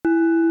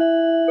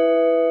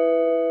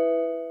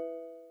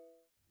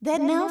There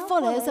now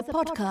follows a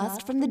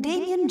podcast from the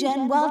Damien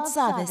Jen World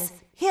Service,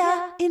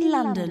 here in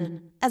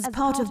London, as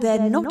part of their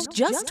Not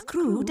Just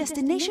Crew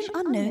Destination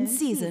Unknown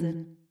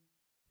season.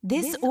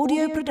 This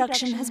audio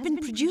production has been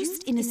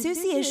produced in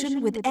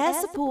association with Air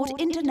Support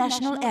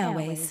International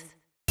Airways.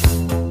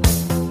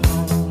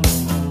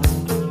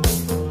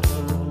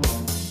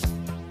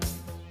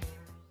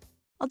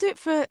 I'll do it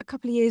for a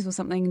couple of years or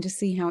something and just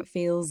see how it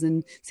feels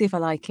and see if I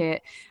like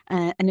it.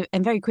 And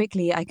very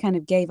quickly, I kind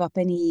of gave up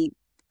any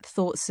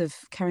thoughts of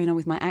carrying on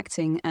with my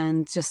acting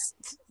and just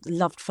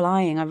loved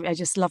flying. I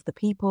just loved the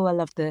people. I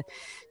loved the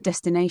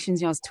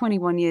destinations. I was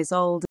 21 years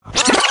old.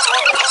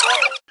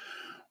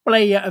 Well,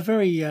 a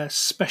very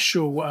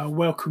special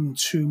welcome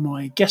to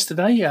my guest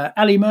today,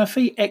 Ali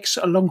Murphy,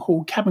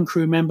 ex-long-haul cabin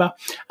crew member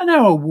and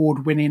now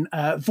award-winning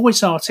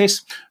voice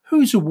artist,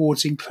 whose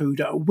awards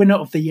include winner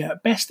of the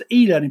Best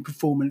E-Learning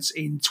Performance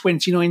in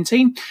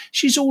 2019.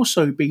 She's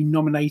also been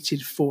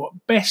nominated for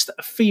Best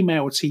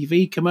Female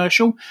TV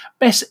Commercial,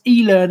 Best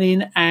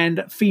E-Learning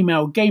and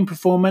Female Game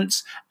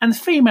Performance, and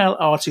Female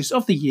Artist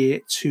of the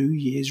Year 2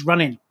 years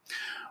running.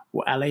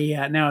 Well, Ali,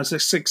 now as a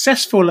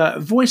successful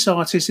voice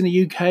artist in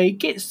the UK,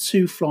 gets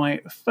to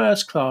fly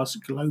first class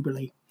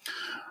globally.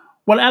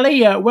 Well,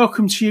 Ali,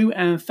 welcome to you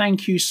and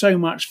thank you so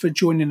much for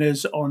joining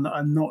us on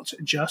Not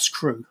Just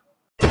Crew.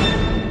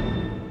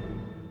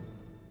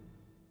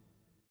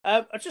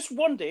 I just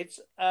wondered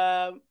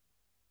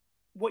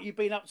what you've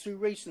been up to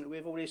recently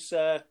with all this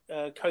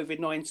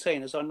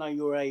COVID-19, as I know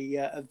you're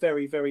a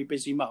very, very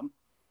busy mum.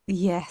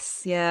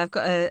 Yes, yeah, I've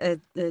got a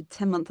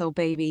 10-month-old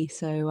baby,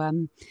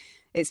 so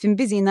it's been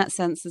busy in that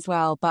sense as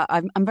well, but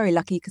I'm very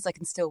lucky because I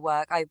can still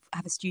work. I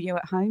have a studio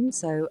at home,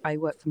 so I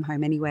work from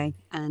home anyway.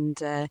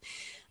 And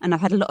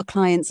I've had a lot of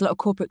clients, a lot of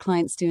corporate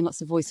clients doing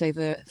lots of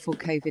voiceover for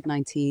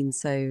COVID-19.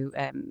 So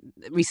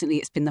recently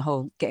it's been the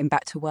whole getting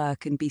back to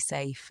work and be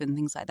safe and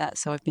things like that.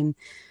 So I've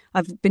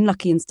been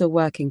lucky and still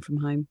working from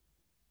home.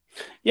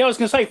 Yeah, I was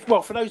going to say,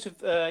 well, for those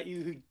of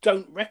you who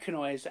don't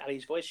recognise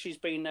Ali's voice, she's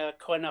been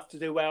kind enough to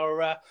do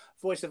our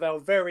voice of our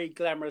very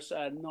glamorous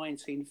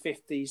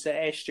 1950s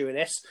air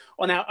stewardess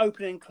on our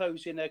opening and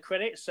closing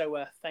credits.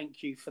 So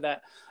thank you for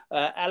that,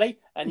 Ali.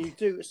 And you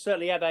do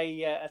certainly add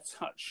a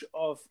touch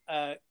of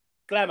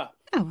glamour.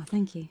 Oh, well,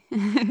 thank you.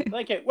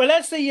 Thank you. Well,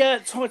 as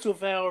the title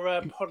of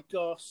our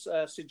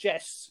podcast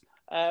suggests,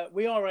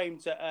 we are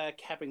aimed at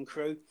cabin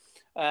crew.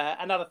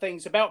 And other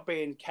things about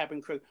being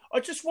cabin crew. I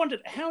just wondered,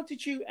 how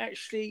did you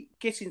actually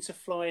get into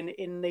flying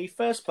in the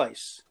first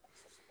place?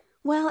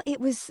 Well,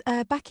 it was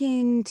back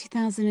in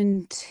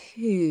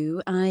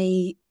 2002.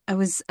 I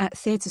was at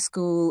theatre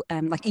school,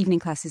 like evening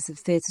classes of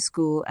theatre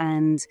school,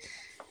 and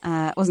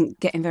wasn't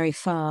getting very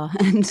far.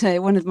 And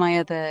one of my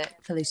other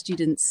fellow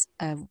students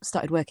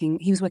started working.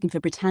 He was working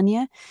for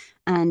Britannia,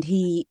 and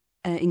he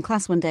in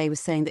class one day was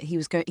saying that he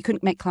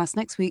couldn't make class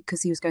next week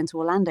because he was going to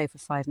Orlando for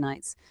 5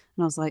 nights.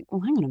 And I was like,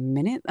 well, hang on a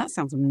minute, that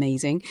sounds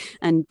amazing.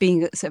 And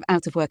being a sort of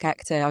out of work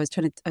actor, I was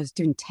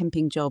doing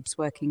temping jobs,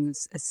 working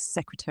as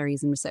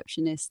secretaries and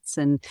receptionists,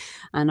 and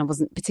I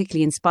wasn't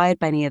particularly inspired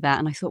by any of that.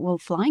 And I thought, well,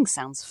 flying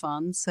sounds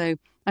fun. So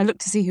I looked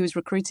to see who was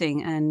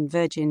recruiting, and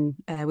Virgin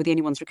were the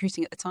only ones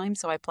recruiting at the time.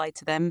 So I applied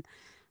to them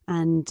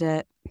and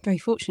very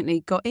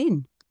fortunately got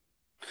in.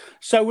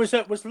 So was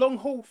long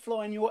haul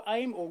flying your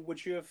aim, or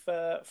would you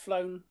have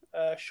flown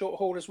short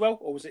haul as well,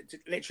 or was it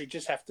literally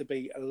just have to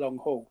be a long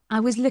haul?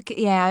 I was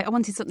I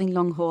wanted something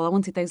long haul. I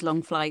wanted those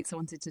long flights. I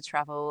wanted to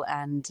travel,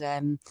 and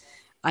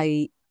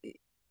I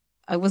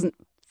wasn't.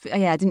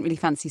 Yeah, I didn't really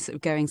fancy sort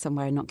of going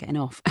somewhere and not getting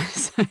off.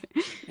 So.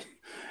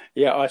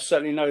 Yeah, I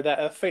certainly know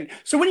that feeling.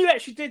 So when you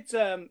actually did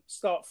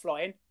start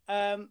flying,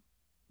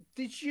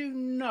 did you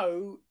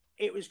know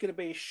it was going to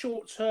be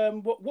short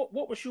term?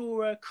 What was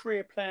your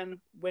career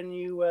plan when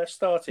you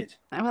started?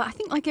 Well, I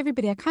think like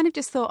everybody, I kind of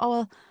just thought, oh,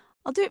 well,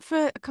 I'll do it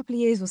for a couple of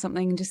years or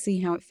something and just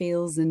see how it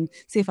feels and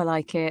see if I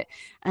like it.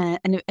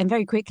 And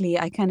very quickly,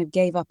 I kind of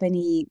gave up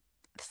any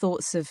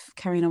thoughts of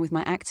carrying on with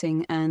my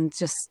acting and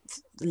just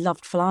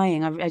loved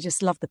flying. I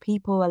just loved the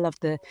people. I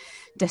loved the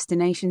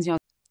destinations.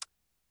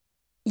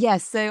 Yeah,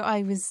 so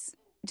I was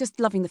just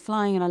loving the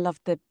flying, and I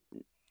loved the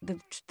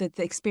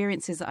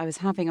experiences that I was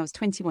having. I was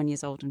 21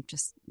 years old, and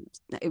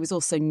it was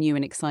all so new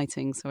and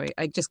exciting. So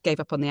I just gave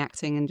up on the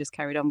acting and just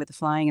carried on with the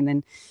flying, and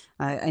then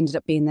I ended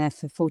up being there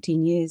for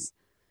 14 years.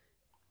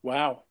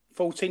 Wow,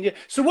 14 years.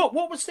 So what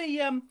was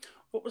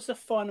the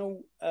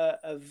final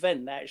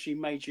event that actually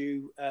made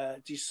you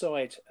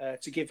decide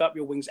to give up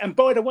your wings? And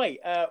by the way,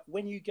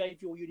 when you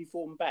gave your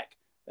uniform back,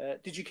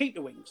 did you keep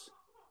the wings?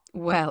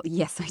 Well,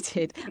 yes, I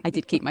did. I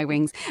did keep my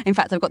wings. In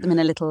fact, I've got them in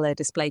a little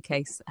display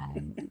case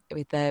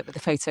with the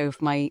photo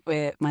of my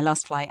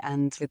last flight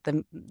and with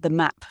the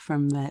map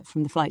from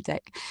the flight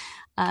deck.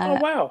 Oh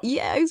wow!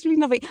 Yeah, it was really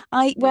lovely.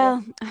 I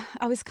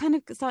was kind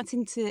of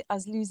I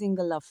was losing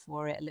the love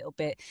for it a little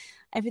bit.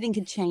 Everything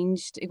had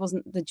changed. It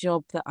wasn't the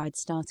job that I'd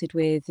started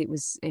with. It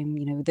was,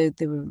 there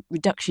were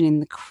reduction in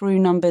the crew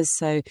numbers,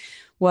 so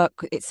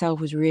work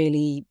itself was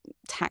really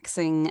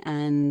taxing,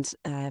 and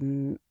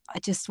I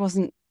just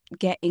wasn't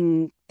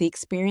getting the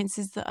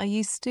experiences that I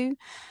used to.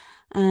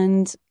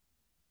 And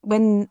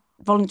when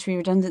voluntary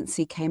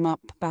redundancy came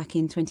up back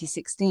in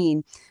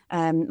 2016,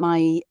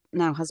 my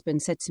now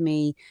husband said to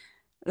me,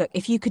 look,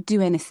 if you could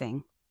do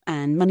anything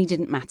and money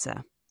didn't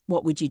matter,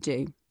 what would you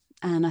do?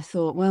 And I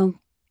thought, well,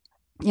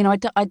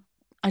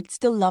 I'd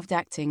still loved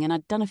acting, and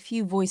I'd done a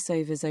few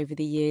voiceovers over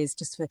the years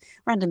just for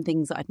random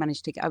things that I'd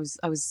managed to get. I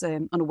was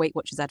on a Weight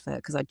Watchers advert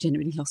because I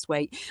genuinely lost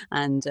weight,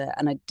 and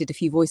I did a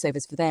few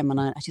voiceovers for them, and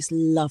I just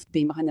loved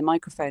being behind the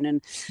microphone.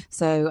 And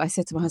so I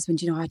said to my husband,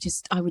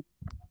 I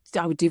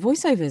would do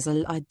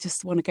voiceovers. I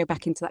just want to go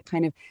back into that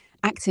kind of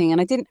acting.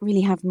 And I didn't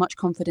really have much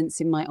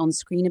confidence in my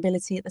on-screen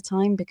ability at the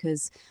time,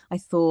 because I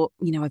thought,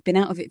 I've been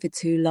out of it for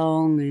too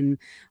long,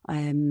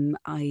 and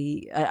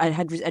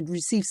I'd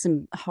received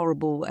some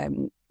horrible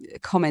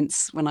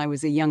comments when I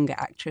was a younger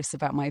actress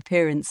about my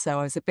appearance, so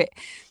I was a bit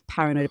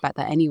paranoid about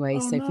that anyway.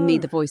 For me,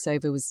 the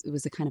voiceover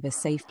was a kind of a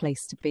safe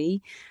place to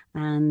be,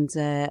 and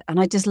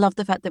I just love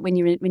the fact that when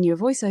you're a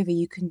voiceover,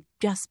 you can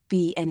just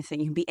be anything.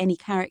 You can be any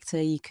character.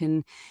 You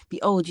can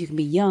be old. You can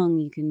be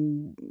young.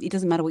 It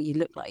doesn't matter what you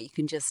look like. You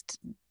can just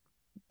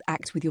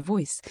act with your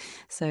voice.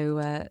 So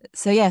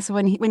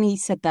when he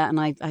said that, and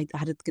I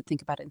had a good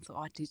think about it and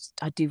thought,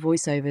 I'd do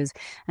voiceovers.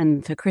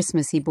 And for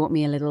Christmas he bought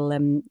me a little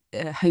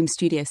home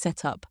studio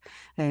setup,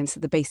 so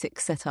the basic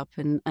setup,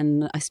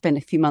 and I spent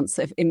a few months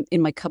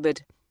in my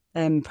cupboard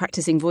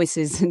practicing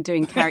voices and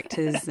doing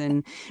characters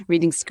and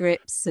reading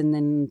scripts, and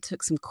then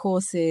took some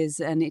courses,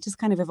 and it just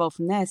kind of evolved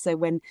from there. So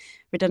when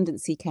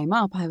redundancy came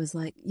up, I was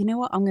like, you know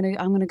what, I'm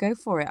gonna go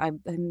for it. I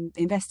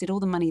invested all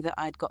the money that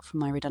I'd got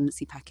from my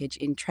redundancy package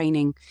in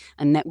training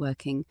and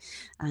networking,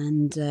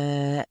 and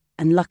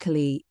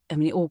luckily, I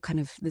mean, it all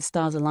kind of, the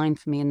stars aligned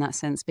for me in that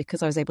sense,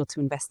 because I was able to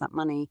invest that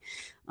money.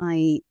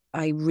 I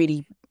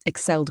really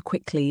excelled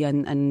quickly,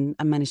 and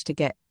I managed to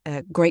get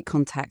great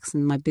contacts,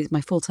 and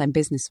my full-time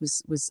business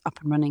was up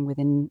and running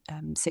within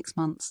 6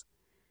 months.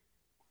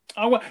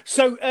 Oh, well,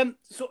 so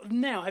sort of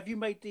now, have you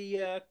made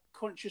the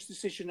conscious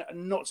decision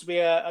not to be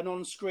an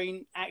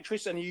on-screen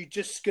actress, and are you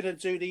just going to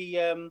do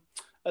the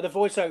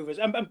voiceovers?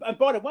 And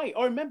by the way,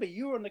 I remember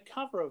you were on the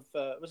cover of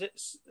was it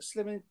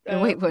Slim?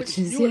 Weight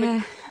Watchers,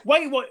 yeah.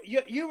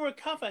 You were a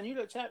cover, and you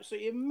looked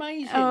absolutely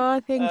amazing. Oh,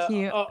 thank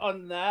you.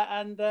 On that,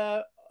 and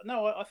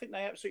no, I think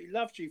they absolutely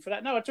loved you for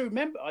that. No, I do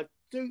remember. I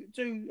do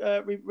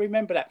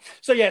remember that.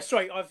 So yeah,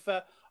 sorry, I've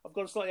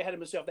gone slightly ahead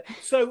of myself there.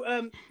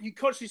 So you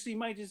consciously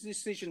made a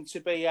decision to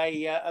be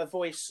a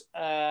voice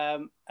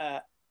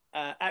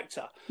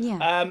actor.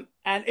 Yeah.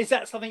 And is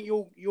that something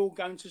you're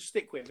going to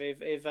stick with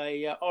if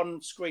a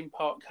on-screen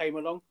part came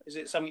along? Is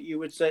it something you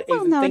would say?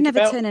 Well, no, I'd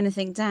never turn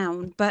anything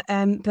down. But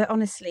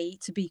honestly,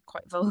 to be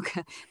quite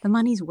vulgar, the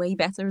money's way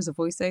better as a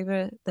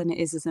voiceover than it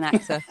is as an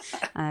actor.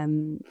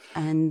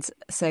 And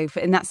so,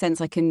 in that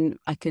sense, I can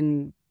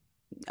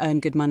earn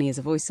good money as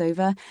a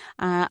voiceover.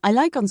 I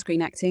like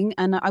on-screen acting,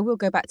 and I will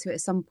go back to it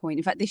at some point.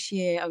 In fact, this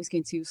year I was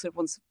going to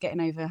once getting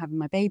over having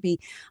my baby,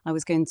 I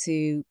was going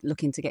to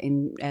look into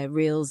getting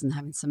reels and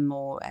having some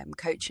more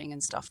coaching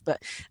and stuff.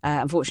 But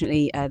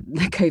unfortunately,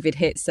 the COVID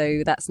hit,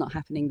 so that's not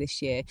happening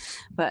this year.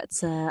 But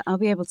I'll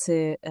be able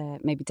to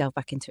maybe delve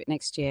back into it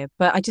next year.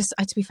 But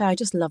to be fair, I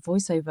just love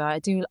voiceover.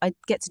 I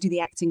get to do the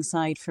acting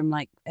side from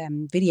like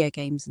video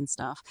games and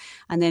stuff,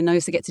 and then I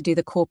also get to do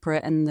the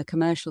corporate and the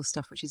commercial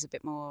stuff, which is a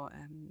bit more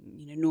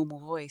normal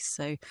voice.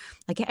 So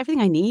I get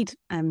everything I need.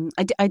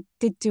 I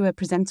did do a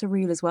presenter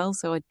reel as well,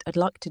 so I'd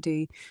like to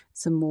do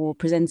some more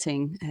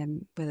presenting,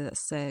 whether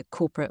that's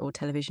corporate or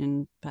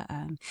television. But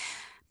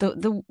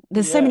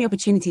there's so many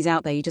opportunities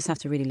out there. You just have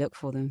to really look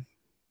for them.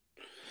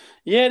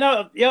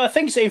 Yeah, I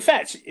think so. In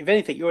fact, if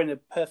anything, you're in a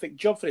perfect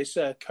job for this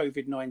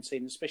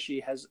COVID-19,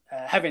 especially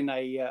having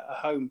a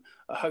home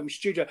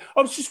studio.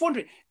 I was just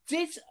wondering,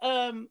 did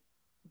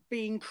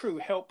being crew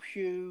help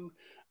you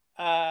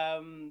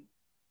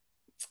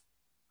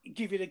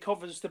give you the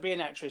confidence to be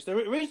an actress? The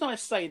reason I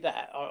say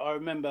that, I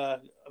remember,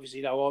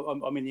 obviously,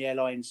 I'm in the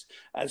airlines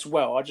as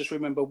well. I just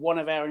remember one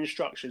of our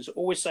instructors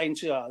always saying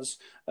to us,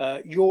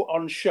 "You're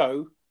on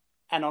show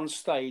and on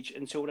stage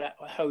until that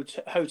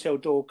hotel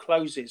door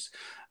closes,"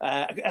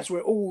 as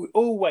we're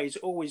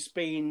always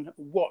being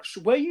watched.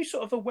 Were you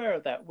sort of aware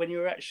of that when you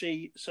were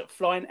actually sort of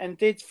flying? And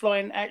did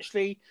flying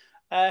actually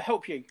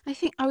help you? I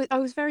think I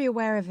was very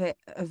aware of it,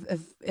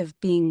 of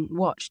being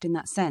watched in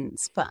that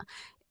sense, but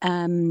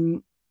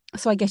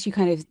so I guess you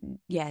kind of,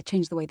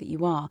 change the way that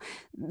you are.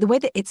 The way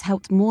that it's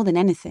helped more than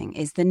anything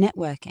is the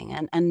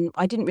networking. And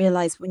I didn't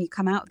realize when you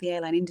come out of the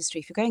airline industry,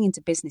 if you're going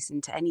into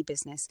any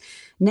business,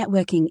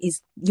 networking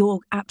is your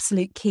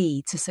absolute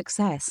key to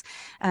success.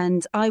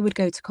 And I would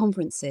go to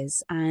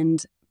conferences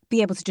and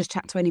be able to just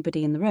chat to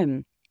anybody in the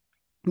room.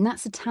 And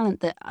that's a talent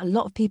that a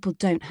lot of people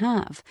don't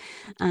have.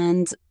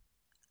 And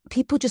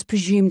people just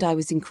presumed I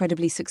was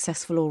incredibly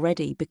successful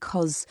already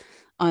because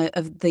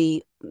of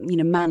the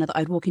manner that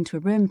I'd walk into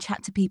a room,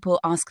 chat to people,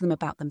 ask them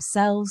about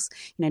themselves.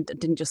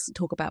 Didn't just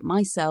talk about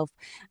myself.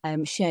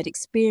 Shared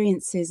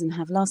experiences and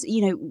have laughs.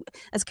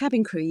 As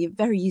cabin crew, you're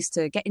very used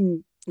to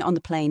getting on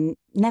the plane,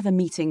 never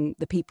meeting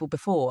the people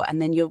before,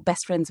 and then you're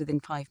best friends within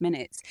 5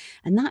 minutes.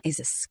 And that is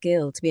a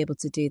skill to be able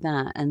to do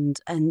that. And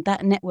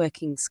that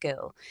networking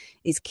skill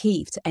is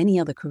key to any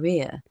other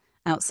career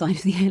outside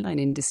of the airline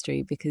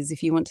industry, because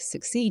if you want to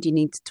succeed, you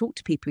need to talk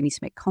to people, you need to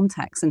make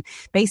contacts. And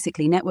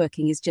basically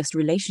networking is just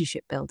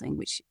relationship building,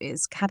 which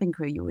is cabin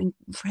crew. You're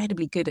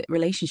incredibly good at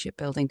relationship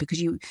building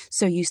because you're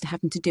so used to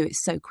having to do it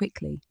so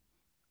quickly.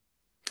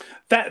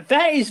 That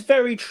is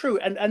very true,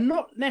 and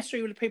not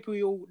necessarily with the people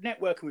you're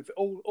networking with.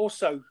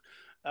 Also,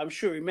 I'm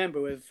sure you remember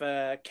with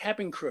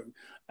cabin crew,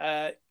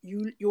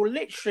 you're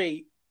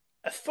literally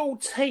a full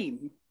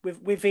team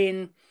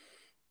within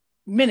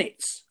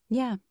minutes.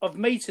 Yeah. Of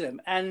meeting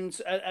them, and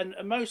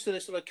most of the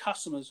sort of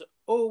customers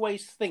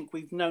always think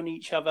we've known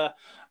each other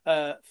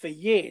for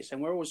years,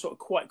 and we're always sort of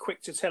quite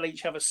quick to tell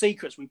each other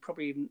secrets we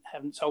probably even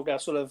haven't told our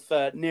sort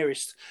of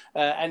nearest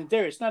and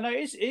dearest. No,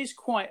 it is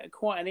quite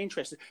an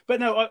interesting.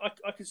 But no,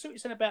 I can see what you're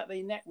saying about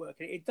the networking.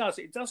 It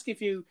does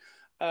give you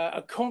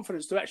a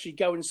confidence to actually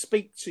go and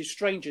speak to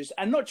strangers,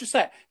 and not just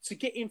that, to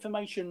get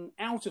information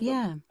out of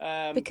them.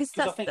 Because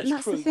that's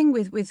the thing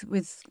with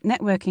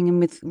networking and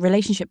with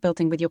relationship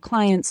building with your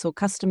clients or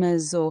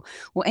customers or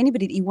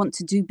anybody that you want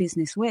to do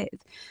business with.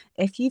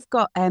 If you've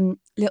got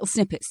little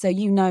snippets, so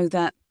you know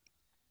that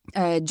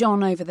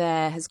John over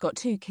there has got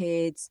 2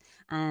 kids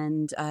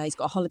and he's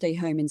got a holiday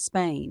home in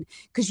Spain,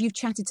 because you've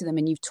chatted to them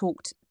and you've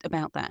talked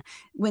about that.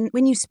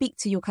 When you speak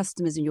to your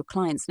customers and your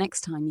clients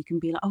next time, you can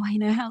be like, oh,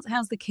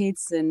 how's the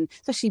kids? And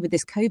especially with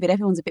this COVID,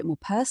 everyone's a bit more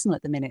personal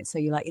at the minute. So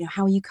you're like,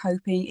 how are you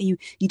coping? Are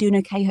you doing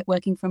okay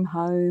working from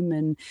home?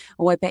 And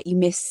I bet you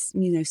miss,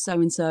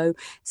 so-and-so.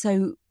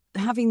 So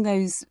having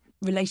those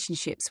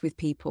relationships with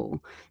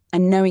people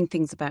and knowing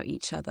things about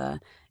each other,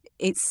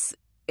 it's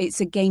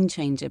a game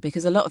changer,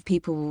 because a lot of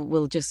people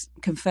will just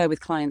confer with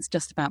clients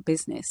just about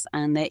business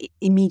and they're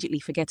immediately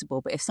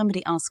forgettable. But if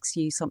somebody asks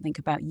you something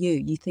about you,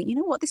 you think, you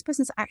know what, this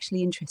person's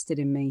actually interested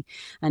in me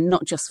and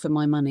not just for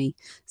my money.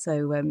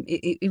 So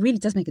it really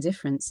does make a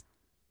difference.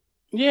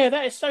 Yeah,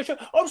 that is so true.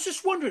 I was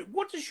just wondering,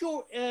 what does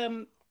your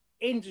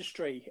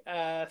industry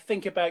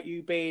think about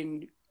you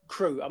being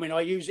crew? I mean,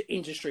 I use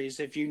industry as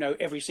if you know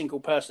every single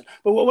person.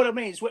 But what I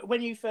mean is,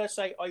 when you first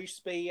say, I used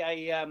to be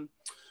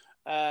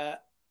a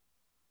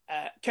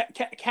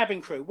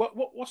cabin crew,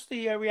 what's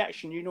the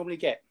reaction you normally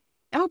get?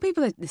 Oh,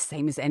 people are the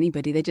same as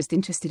anybody. They're just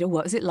interested. Oh,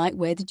 what was it like?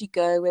 Where did you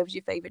go? Where was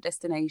your favourite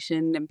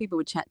destination? And people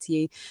would chat to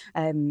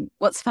you.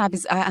 What's fab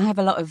is I have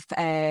a lot of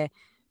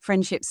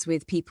friendships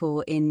with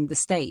people in the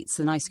States,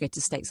 and I used to go to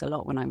the States a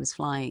lot when I was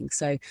flying.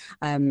 So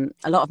a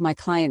lot of my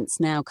clients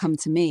now come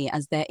to me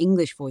as their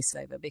English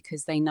voiceover,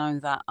 because they know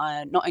that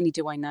not only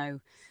do I know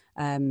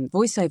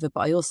voiceover,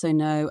 but I also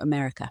know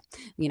America.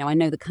 I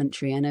know the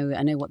country. I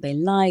know what they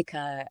like.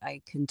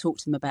 I can talk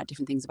to them about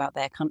different things about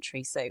their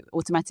country. So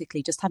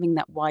automatically, just having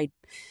that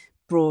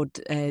broad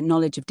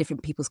knowledge of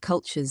different people's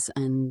cultures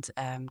and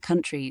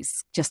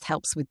countries just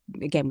helps with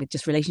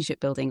just relationship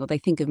building. Or they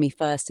think of me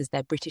first as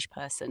their British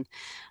person.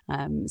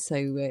 So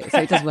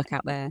it does work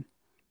out there.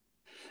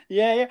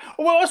 Yeah.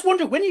 Well, I was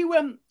wondering,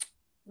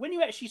 when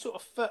you actually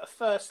sort of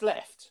first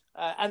left,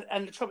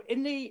 and the trouble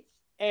in the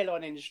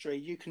airline industry,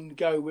 you can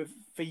go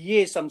for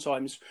years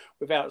sometimes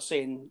without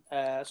seeing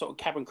sort of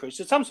cabin crew.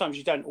 So sometimes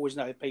you don't always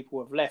know if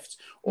people have left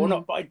or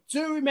not. But I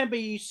do remember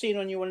you seeing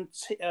on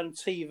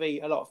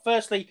TV a lot.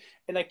 Firstly,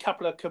 in a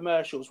couple of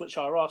commercials, which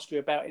I'll ask you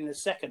about in a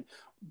second.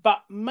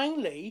 But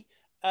mainly,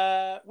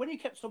 when you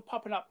kept on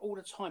popping up all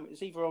the time, it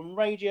was either on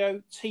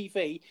radio,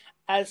 TV,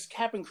 as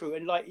cabin crew,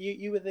 and like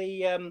you were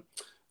the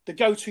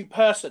go-to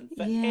person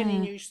for any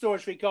news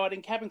stories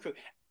regarding cabin crew.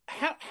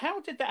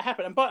 How did that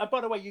happen? And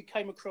by the way, you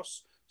came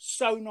across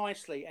so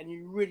nicely, and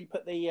you really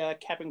put the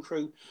cabin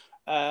crew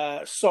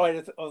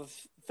side of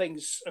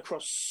things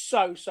across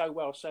so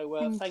well.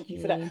 So thank you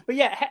for that. But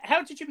yeah,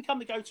 how did you become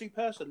the go-to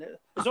person?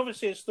 There's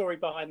obviously a story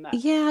behind that.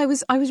 Yeah,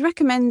 I was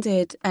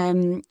recommended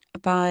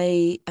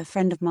by a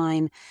friend of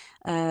mine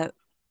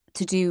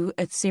to do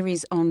a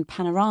series on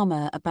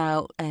Panorama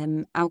about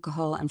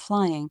alcohol and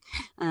flying,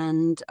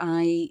 and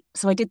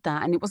so I did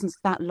that, and it wasn't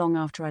that long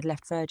after I'd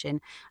left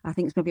Virgin. I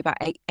think it's maybe about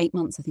eight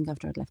months, I think,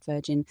 after I'd left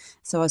Virgin.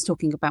 So I was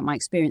talking about my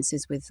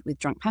experiences with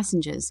drunk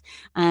passengers,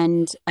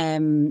 and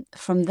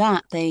from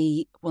that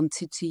they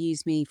wanted to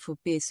use me for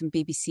some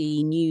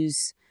BBC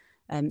News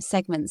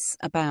segments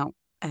about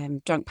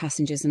drunk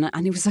passengers,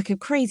 and it was like a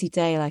crazy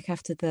day. Like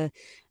after the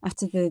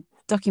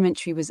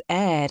documentary was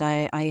aired,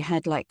 I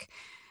had like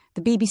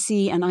the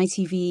BBC and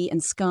ITV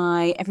and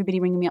Sky, everybody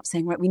ringing me up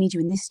saying, right, we need you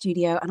in this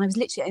studio. And I was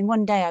literally, in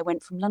one day, I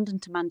went from London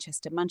to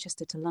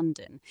Manchester to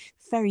London,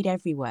 ferried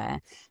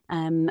everywhere,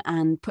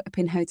 and put up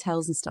in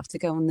hotels and stuff to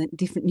go on the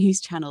different news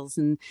channels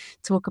and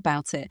talk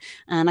about it.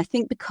 And I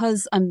think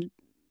because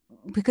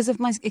of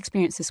my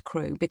experience as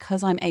crew,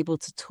 because I'm able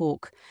to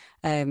talk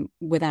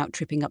without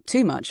tripping up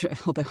too much,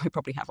 although I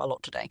probably have a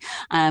lot today,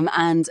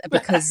 and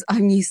because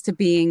I'm used to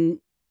being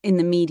in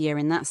the media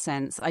in that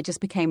sense. I just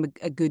became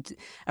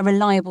a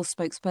reliable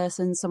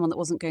spokesperson, someone that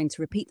wasn't going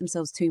to repeat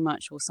themselves too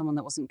much, or someone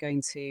that wasn't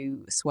going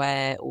to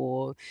swear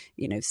or,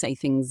 say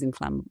things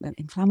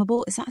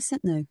inflammable. Is that a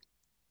sentence? No,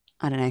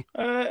 I don't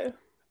know.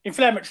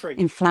 Inflammatory.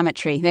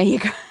 Inflammatory. There you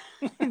go.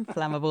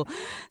 Inflammable.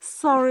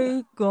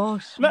 Sorry,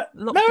 gosh. No.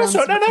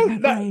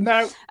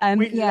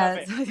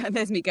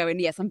 There's me going.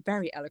 Yes, I'm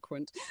very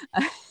eloquent.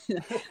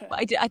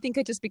 But I think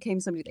I just became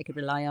somebody they could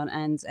rely on,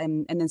 and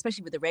then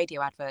especially with the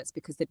radio adverts,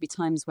 because there'd be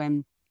times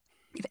when,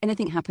 if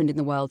anything happened in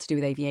the world to do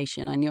with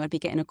aviation, I knew I'd be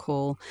getting a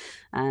call,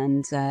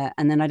 and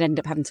then I'd end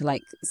up having to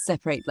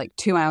separate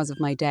 2 hours of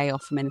my day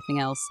off from anything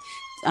else,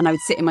 and I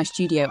would sit in my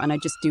studio and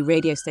I'd just do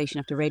radio station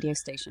after radio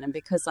station, and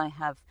because I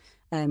have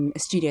a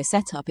studio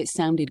setup, it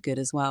sounded good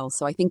as well.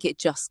 So I think it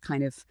just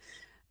kind of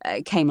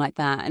came like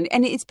that,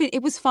 and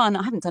it was fun.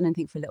 I haven't done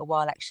anything for a little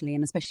while actually,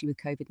 and especially with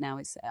COVID now,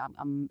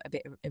 I'm a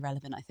bit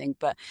irrelevant, I think.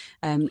 But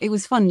it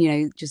was fun,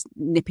 just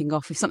nipping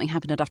off. If something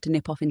happened, I'd have to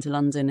nip off into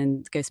London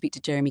and go speak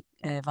to Jeremy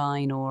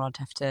Vine, or I'd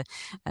have to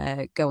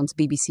go on to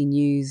BBC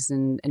News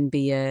and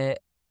be an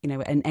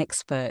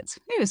expert.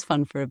 It was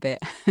fun for a bit.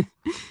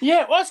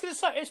 Yeah, well, I was going to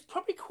say, it's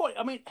probably quite.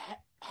 I mean,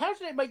 how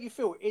did it make you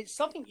feel? It's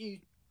something you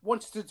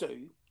wanted to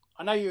do.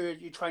 I know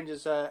you trained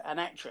as an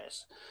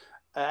actress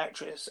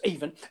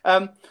even,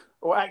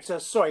 or actor.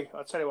 Sorry,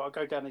 I'll tell you what. I'll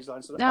go down these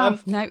lines. No,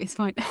 it's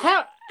fine.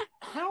 How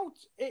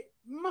it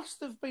must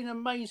have been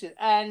amazing,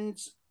 and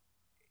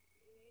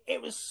it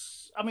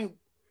was. I mean,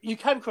 you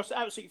came across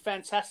absolutely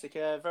fantastic,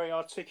 very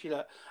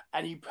articulate,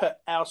 and you put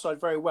our side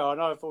very well. I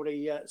know I've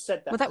already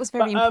said that. Well, that was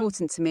very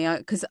important to me,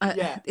 because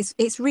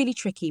it's really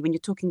tricky when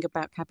you're talking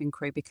about cabin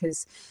crew,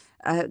 because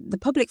the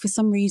public, for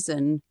some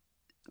reason,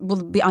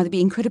 will either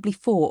be incredibly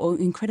for or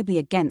incredibly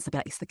against. They'll be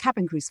like, it's the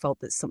cabin crew's fault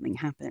that something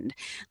happened.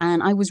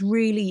 And I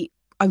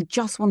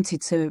just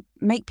wanted to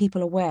make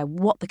people aware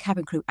what the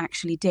cabin crew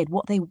actually did,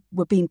 what they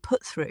were being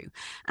put through,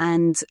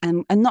 and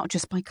not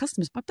just by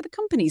customers, but by the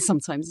companies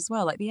sometimes as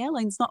well. Like the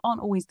airlines aren't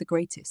always the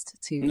greatest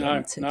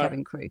to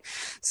cabin crew.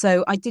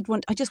 So I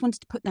just wanted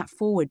to put that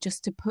forward,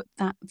 just to put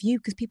that view,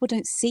 because people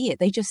don't see it.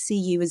 They just see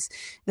you as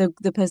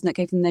the person that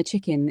gave them their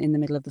chicken in the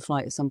middle of the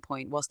flight at some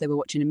point whilst they were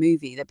watching a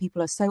movie, that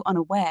people are so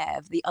unaware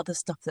of the other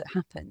stuff that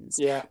happens.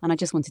 Yeah. And I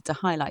just wanted to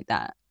highlight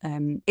that.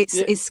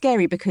 It's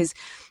scary, because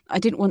I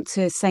didn't want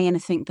to say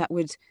anything that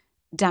would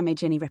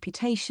damage any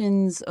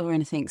reputations or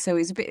anything. So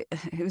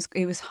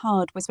it was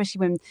hard, especially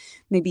when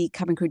maybe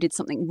cabin crew did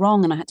something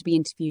wrong and I had to be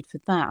interviewed for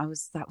that.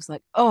 That was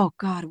like, oh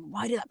God,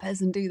 why did that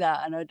person do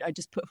that? And I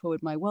just put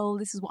forward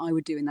this is what I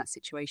would do in that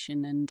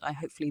situation, and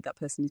hopefully that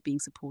person is being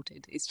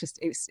supported.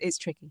 It's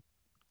tricky.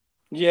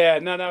 Yeah,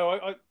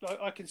 no,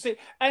 I can see it.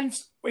 And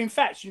in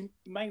fact, you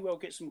may well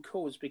get some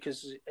calls,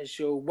 because as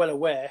you're well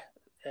aware,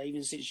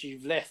 even since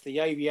you've left, the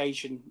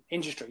aviation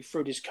industry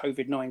through this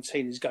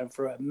COVID-19 is going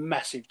through a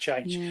massive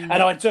change. Yeah.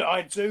 And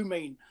I do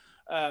mean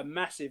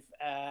massive.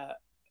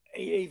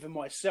 Even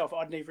myself,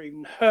 I'd never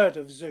even heard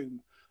of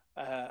Zoom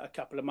a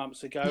couple of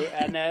months ago,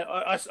 and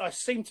I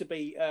seem to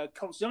be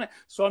constantly on it.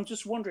 So I'm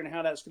just wondering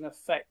how that's going to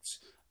affect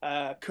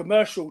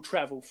commercial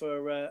travel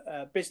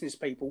for business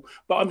people.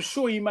 But I'm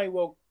sure you may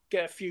well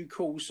get a few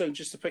calls soon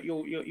just to put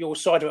your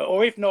side of it,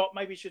 or if not,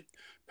 maybe you should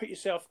put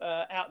yourself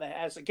out there,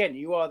 as again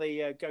you are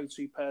the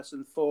go-to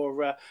person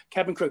for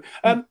cabin crew.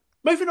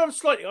 Moving on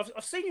slightly,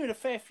 I've seen you in a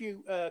fair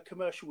few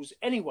commercials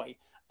anyway.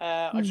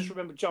 I just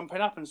remember jumping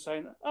up and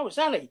saying, "Oh, it's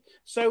Ali."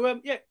 So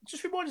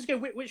just remind us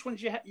again which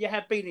ones you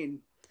have been in,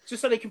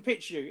 just so they can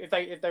pitch you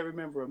if they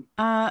remember them.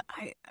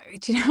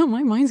 Do you know,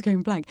 my mind's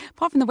going blank.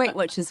 Apart from the Weight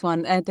Watchers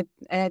one, the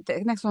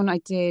next one I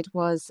did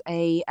was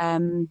a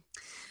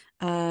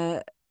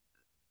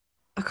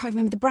I can't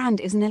remember the brand.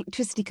 It was an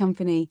electricity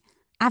company,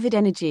 Avid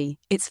Energy.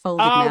 It's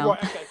folded now.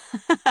 Right, okay.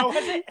 Oh,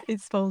 has it?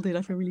 It's folded.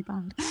 I feel really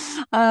bad.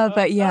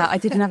 But yeah, I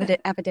did an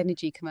Avid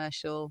Energy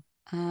commercial.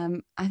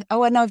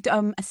 I've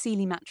done a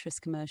Sealy mattress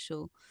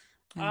commercial.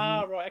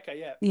 Right, okay,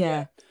 yeah.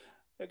 Yeah.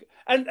 Okay.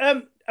 And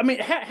I mean,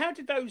 how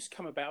did those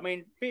come about? I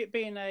mean,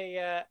 being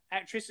a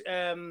actress,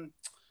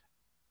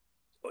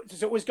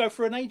 does it always go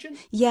for an agent?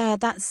 Yeah,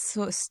 that's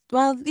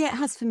it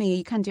has for me.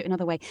 You can do it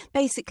another way.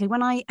 Basically,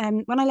 when I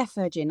left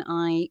Virgin,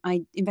 I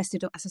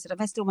invested, as I said, I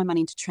invested all my money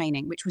into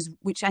training,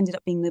 which ended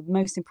up being the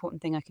most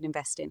important thing I could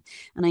invest in.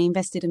 And I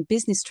invested in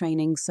business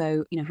training,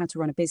 so how to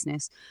run a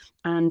business,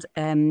 and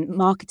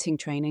marketing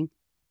training.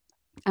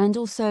 And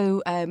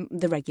also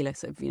the regular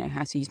sort of,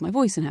 how to use my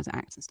voice and how to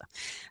act and stuff.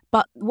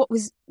 But what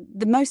was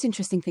the most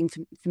interesting thing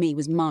for me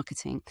was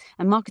marketing.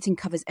 And marketing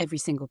covers every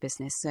single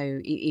business.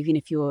 So even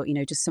if you're,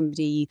 just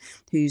somebody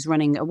who's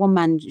running a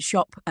one-man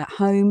shop at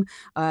home,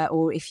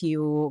 or if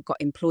you've got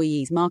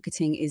employees,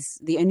 marketing is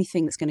the only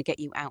thing that's going to get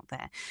you out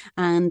there.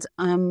 And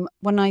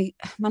when I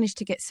managed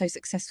to get so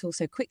successful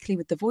so quickly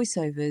with the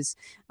voiceovers,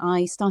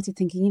 I started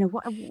thinking,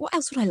 what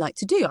else would I like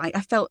to do?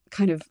 I felt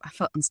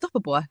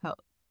unstoppable. I felt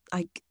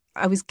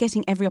I was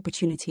getting every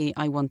opportunity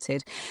I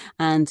wanted,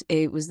 and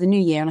it was the new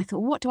year, and I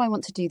thought, what do I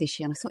want to do this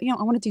year? And I thought,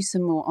 I want to do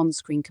some more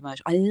on-screen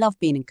commercials. I love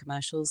being in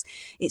commercials.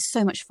 It's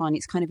so much fun.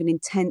 It's kind of an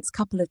intense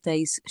couple of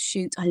days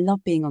shoot. I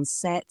love being on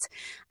set,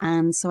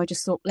 and so I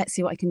just thought, let's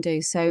see what I can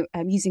do. So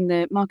using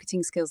the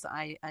marketing skills that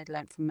I'd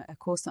learned from a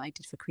course that I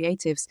did for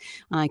creatives,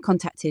 I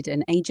contacted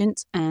an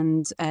agent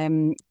and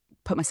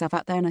put myself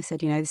out there, and I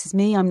said, this is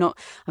me. I'm not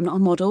a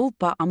model,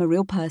 but I'm a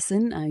real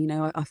person.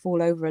 I fall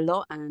over a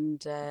lot,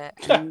 and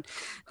I've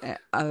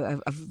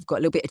got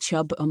a little bit of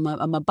chub on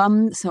my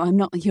bum, so I'm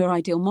not your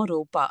ideal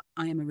model, but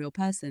I am a real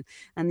person.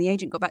 And the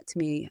agent got back to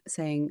me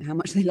saying how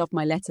much they loved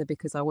my letter,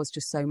 because I was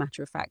just so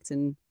matter of fact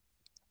and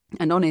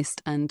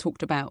honest, and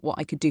talked about what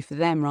I could do for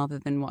them rather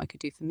than what I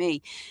could do for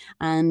me.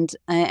 And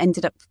I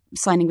ended up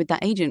signing with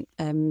that agent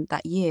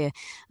that year,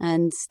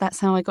 and that's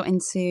how I got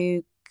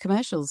into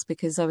commercials,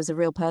 because I was a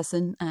real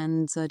person,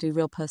 and I do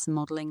real person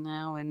modeling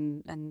now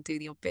and do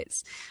the odd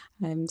bits.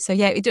 So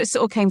yeah, it just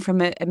all came from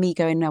me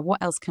going, now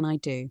what else can I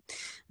do?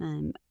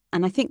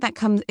 And I think that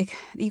comes,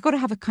 you've got to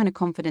have a kind of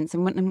confidence.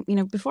 And when,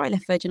 before I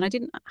left Virgin, I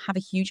didn't have a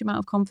huge amount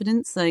of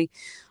confidence. So I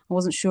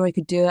wasn't sure I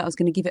could do it. I was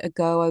going to give it a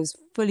go. I was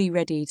fully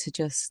ready to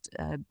just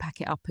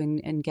pack it up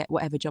and get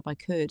whatever job I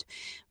could.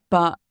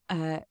 But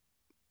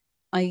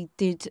I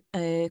did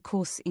a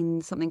course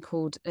in something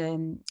called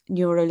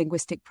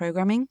neuro-linguistic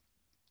programming,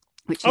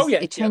 which is,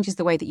 it changes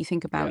the way that you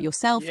think about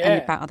yourself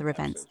and about other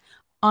events. Absolutely.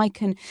 I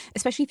can,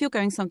 especially if you're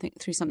going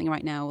through something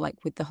right now,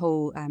 like with the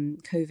whole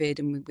COVID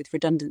and with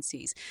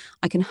redundancies,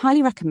 I can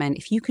highly recommend,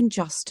 if you can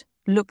just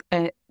look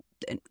at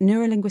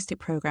neuro-linguistic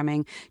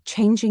programming,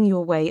 changing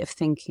your way of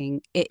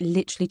thinking. It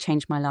literally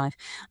changed my life.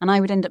 And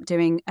I would end up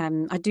doing,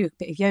 I do a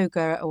bit of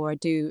yoga, or I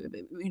do,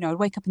 I'd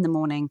wake up in the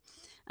morning,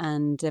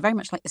 and very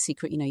much like The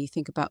Secret, you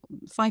think about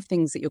 5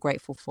 things that you're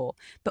grateful for,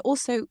 but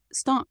also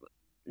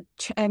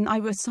I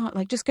would start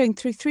like just going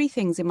through 3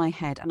 things in my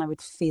head, and I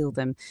would feel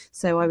them.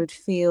 So I would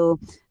feel,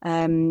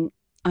 I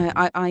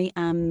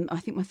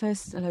think my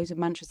first loads of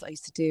mantras that I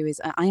used to do is,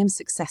 I am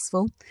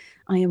successful,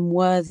 I am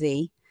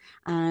worthy,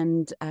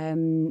 and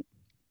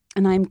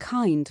I'm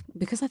kind,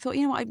 because I thought,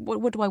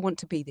 what do I want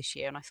to be this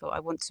year? And I thought, I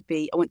want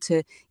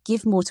to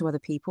give more to other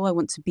people. I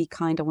want to be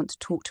kind. I want to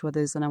talk to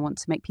others, and I want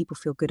to make people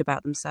feel good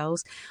about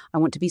themselves. I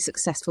want to be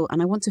successful,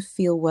 and I want to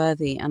feel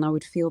worthy. And I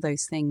would feel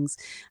those things.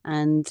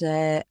 And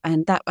that,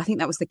 I think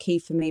that was the key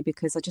for me,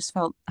 because I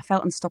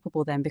felt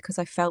unstoppable then, because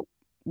I felt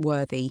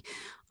worthy.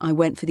 I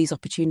went for these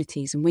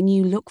opportunities. And when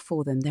you look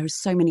for them, there are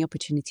so many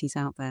opportunities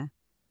out there.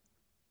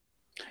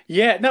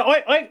 Yeah, no,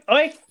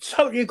 I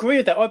totally agree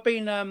with that. I've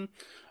been,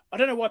 I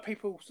don't know why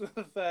people sort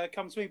of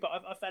come to me, but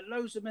I've had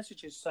loads of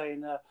messages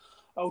saying,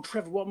 "Oh,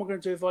 Trevor, what am I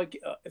going to do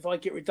if I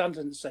get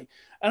redundancy?"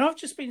 And I've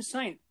just been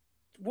saying,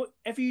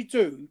 whatever you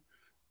do,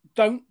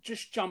 don't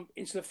just jump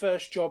into the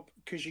first job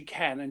because you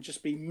can and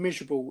just be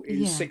miserable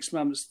in 6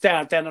 months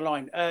down the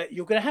line.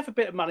 You're going to have a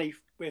bit of money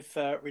with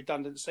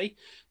redundancy.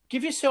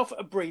 Give yourself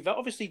a breather.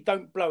 Obviously,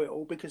 don't blow it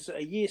all, because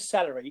a year's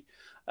salary.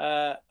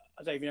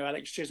 I don't even know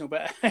Alex Chisnell,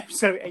 but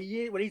so a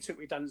year when he took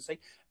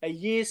redundancy, a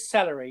year's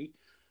salary,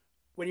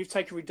 when you've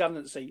taken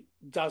redundancy,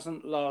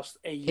 doesn't last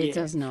a year. It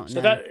does not. So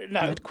no.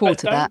 I'd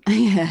quarter that.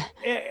 Yeah.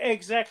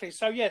 Exactly.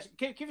 So yes,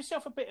 give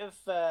yourself a bit of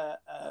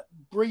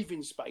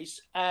breathing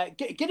space.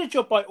 Get a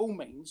job by all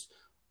means,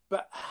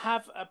 but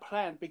have a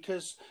plan,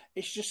 because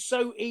it's just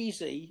so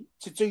easy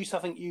to do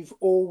something you've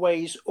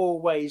always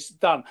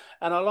done.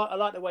 And I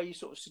like the way you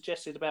sort of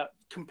suggested about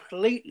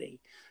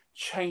completely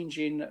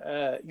changing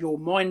your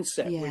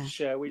mindset,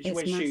 which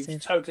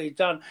you've totally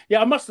done.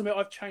 Yeah, I must admit,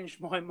 I've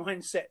changed my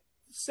mindset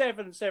so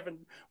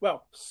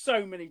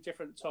many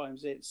different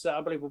times. It's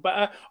unbelievable.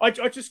 But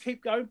I just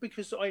keep going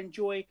because I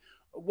enjoy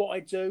what I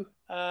do.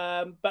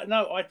 But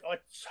no, I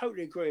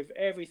totally agree with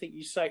everything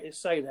you say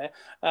there.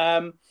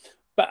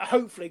 But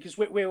hopefully, because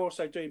we're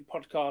also doing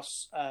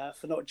podcasts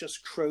for Not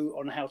Just Crew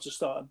on how to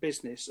start a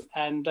business,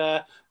 and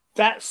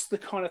that's the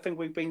kind of thing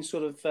we've been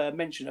sort of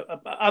mentioning,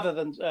 other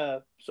than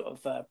sort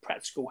of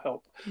practical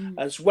help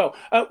as well.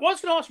 What I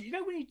was going to ask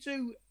you, when you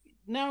do,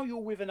 now you're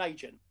with an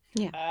agent.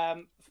 Yeah.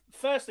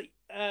 Firstly,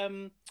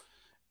 when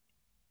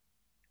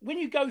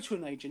you go to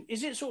an agent,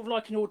 is it sort of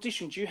like an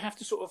audition? Do you have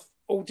to sort of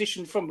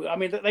audition from? I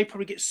mean, they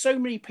probably get so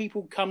many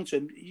people come to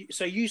them.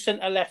 So you sent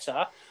a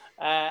letter,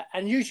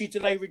 and usually do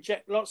they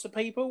reject lots of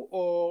people,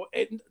 or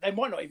they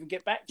might not even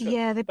get back to you?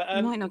 Yeah, they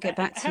might not get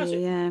back to you.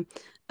 Yeah.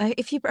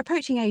 If you're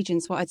approaching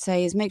agents, what I'd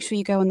say is make sure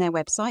you go on their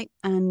website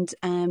and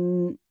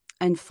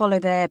follow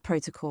their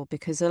protocol,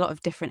 because a lot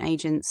of different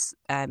agents,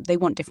 they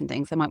want different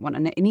things. They might want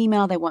an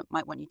email,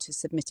 might want you to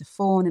submit a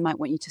form, they might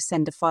want you to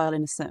send a file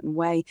in a certain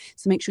way.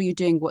 So make sure you're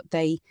doing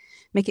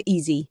make it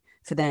easy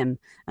for them.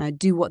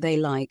 Do what they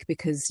like,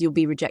 because you'll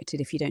be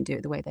rejected if you don't do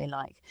it the way they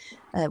like.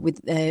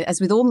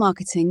 As with all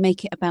marketing,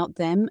 make it about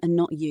them and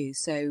not you.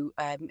 So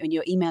when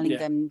you're emailing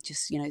them,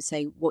 just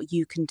say what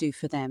you can do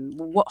for them.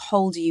 What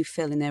hole do you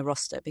fill in their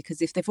roster?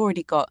 Because if they've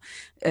already got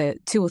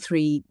 2 or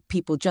 3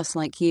 people just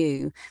like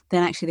you,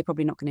 then actually they're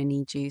probably not going to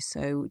need you.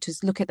 So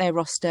just look at their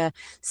roster,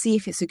 see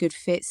if it's a good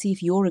fit, see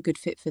if you're a good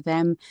fit for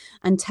them,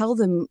 and tell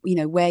them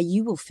where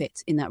you will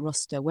fit in that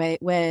roster, where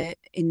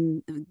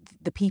in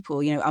the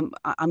people,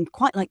 I'm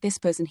quite like this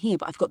person here,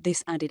 but I've got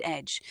this added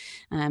edge.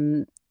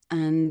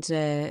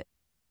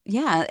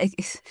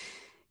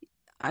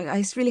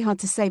 It's really hard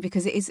to say,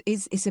 because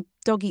it's a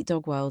dog eat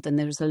dog world, and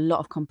there's a lot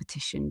of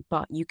competition,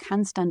 but you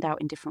can stand out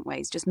in different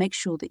ways. Just make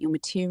sure that your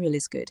material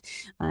is good.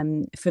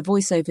 For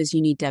voiceovers,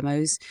 you need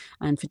demos,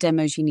 and for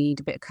demos, you need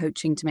a bit of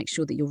coaching to make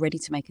sure that you're ready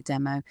to make a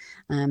demo.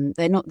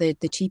 They're not the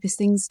cheapest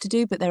things to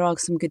do, but there are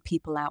some good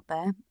people out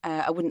there.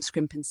 I wouldn't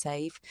scrimp and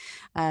save.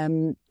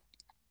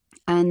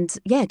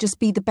 Just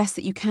be the best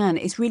that you can.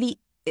 It's really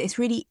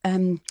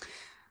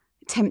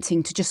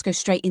tempting to just go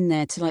straight in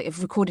there to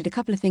have recorded a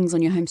couple of things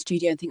on your home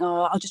studio and think,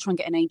 I'll just try and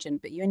get an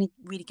agent, but you only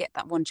really get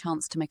that one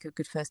chance to make a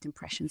good first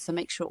impression. So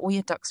make sure all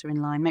your ducks are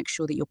in line, make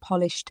sure that you're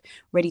polished,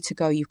 ready to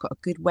go, you've got a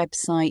good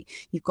website,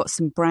 you've got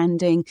some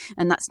branding.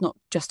 And that's not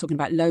just talking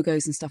about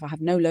logos and stuff. I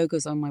have no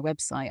logos on my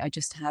website. I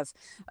just have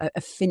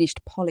a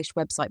finished, polished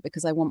website,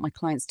 because I want my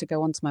clients to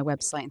go onto my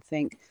website and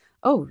think,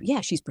 oh yeah,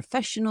 she's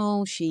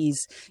professional.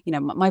 She's,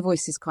 my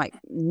voice is quite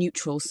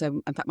neutral.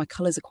 So in fact, my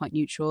colors are quite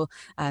neutral,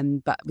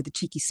 but with a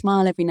cheeky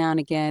smile every now and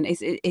again.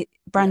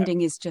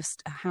 Branding is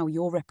just how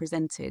you're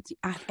represented.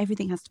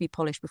 Everything has to be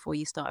polished before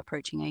you start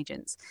approaching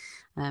agents.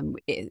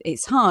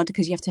 It's hard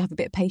because you have to have a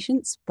bit of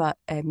patience, but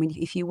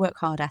if you work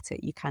hard at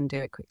it, you can do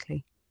it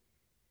quickly.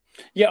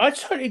 Yeah, I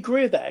totally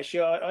agree with that.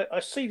 Actually, I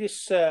see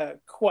this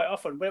quite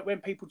often when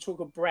people talk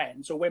of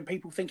brands, or when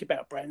people think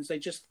about brands, they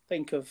just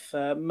think of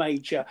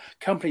major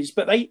companies,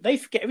 but they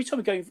forget every time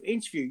we go into an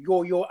interview,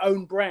 you're your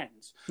own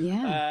brand.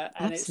 Yeah,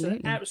 and absolutely.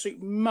 It's an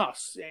absolute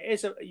must. It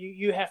is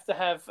you have to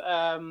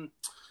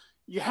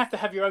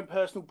have your own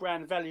personal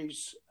brand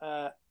values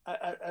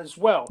as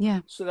well. Yeah.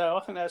 So I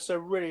think that's a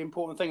really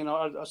important thing, and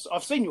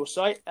I've seen your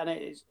site, and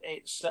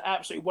it's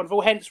absolutely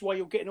wonderful. Hence why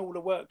you're getting all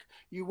the work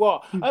you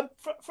are.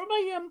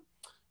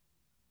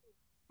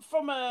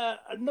 From a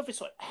novice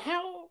site,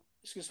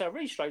 it's going to sound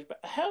really strange, but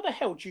how the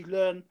hell do you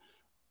learn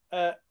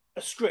a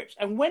script?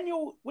 And when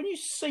you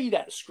see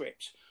that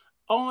script,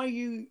 are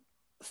you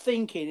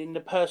thinking in the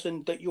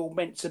person that you're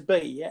meant to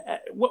be?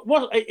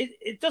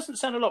 It doesn't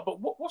sound a lot, but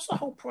what's the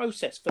whole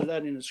process for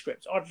learning a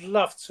script? I'd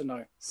love to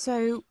know.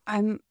 So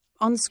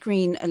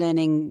on-screen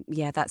learning,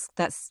 that's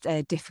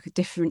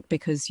different,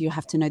 because you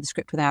have to know the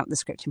script without the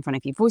script in front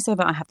of you.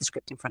 Voiceover, I have the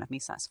script in front of me,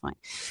 so that's fine.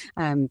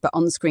 But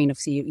on the screen,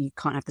 obviously, you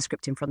can't have the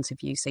script in front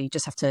of you, so you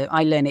just have to.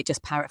 I learn it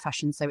just parrot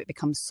fashion, so it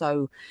becomes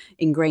so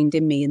ingrained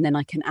in me, and then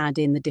I can add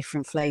in the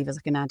different flavors.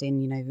 I can add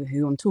in,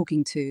 who I'm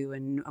talking to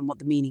and what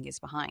the meaning is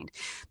behind.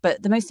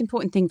 But the most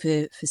important thing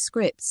for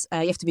scripts,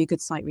 you have to be a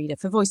good sight reader.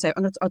 For voiceover,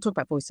 I'll talk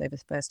about voiceover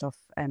first off,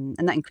 and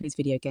that includes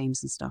video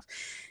games and stuff.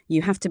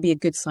 You have to be a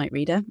good sight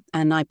reader,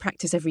 and I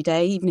practice every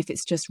day, even if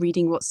it's just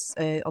reading what's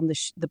on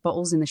the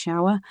bottles in the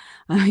shower.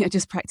 I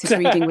just practice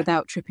reading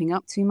without tripping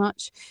up too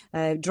much.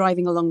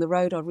 Driving along the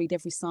road, I'll read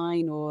every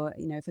sign, or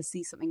if I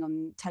see something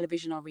on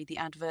television, I'll read the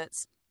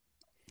adverts,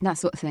 that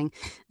sort of thing.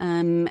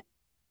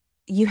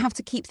 You have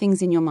to keep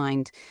things in your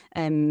mind,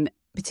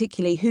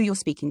 particularly who you're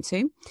speaking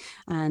to,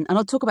 and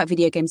I'll talk about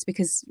video games,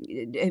 because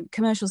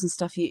commercials and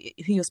stuff, who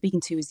you're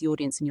speaking to is the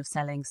audience, and you're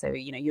selling. So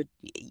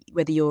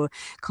whether you're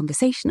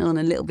conversational and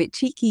a little bit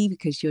cheeky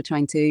because you're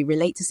trying to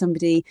relate to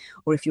somebody,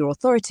 or if you're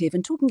authoritative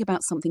and talking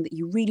about something that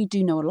you really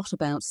do know a lot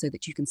about, so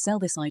that you can sell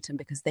this item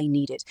because they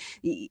need it.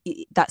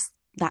 That's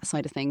that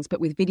side of things. But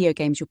with video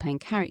games, you're playing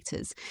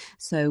characters.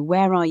 So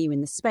where are you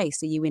in the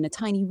space? Are you in a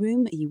tiny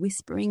room? Are you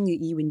whispering?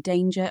 Are you in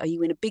danger? Are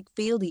you in a big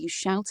field? Are you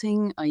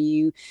shouting? Are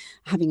you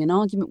having an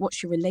argument?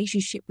 What's your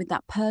relationship with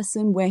that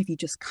person? Where have you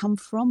just come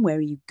from? Where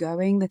are you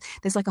going?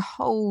 There's like a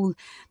whole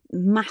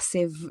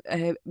massive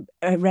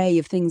array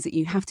of things that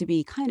you have to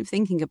be kind of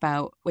thinking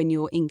about when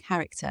you're in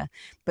character.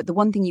 But the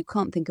one thing you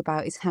can't think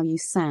about is how you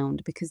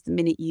sound, because the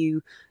minute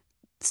you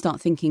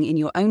start thinking in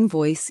your own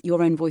voice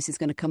is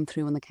going to come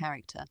through on the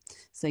character.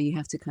 So you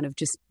have to kind of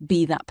just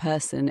be that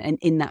person and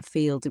in that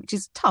field, which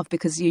is tough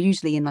because you're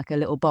usually in like a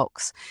little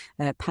box,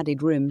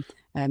 padded room,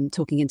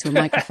 talking into a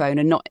microphone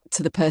and not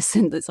to the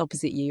person that's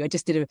opposite you. I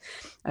did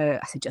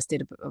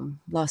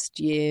last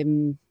year,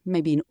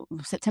 maybe in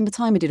September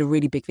time, I did a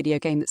really big video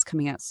game that's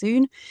coming out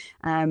soon.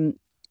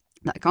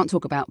 That I can't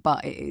talk about,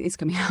 but it's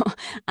coming out.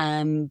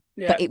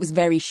 But it was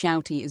very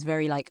shouty. It was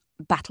very like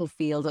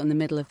battlefield in the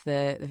middle of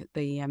the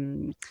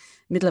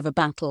middle of a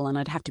battle, and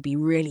I'd have to be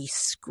really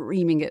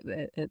screaming at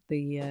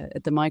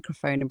the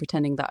microphone and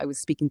pretending that I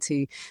was speaking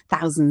to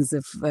thousands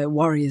of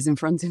warriors in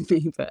front of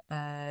me. But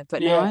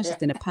no, I was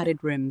just in a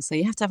padded room, so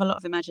you have to have a lot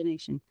of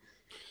imagination.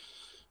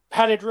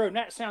 Padded room.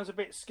 That sounds a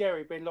bit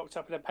scary, being locked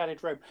up in a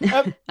padded room.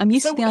 I'm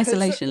used to the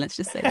isolation. Let's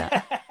just say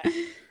that.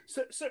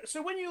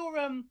 So when you're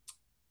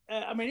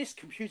I mean, this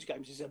computer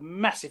games is a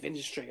massive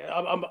industry.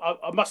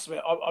 I must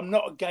admit, I'm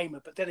not a gamer,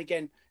 but then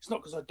again, it's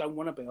not because I don't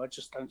want to be. I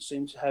just don't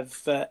seem to have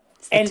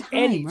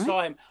any right?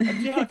 time.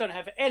 I don't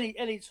have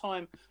any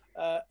time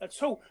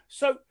at all.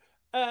 So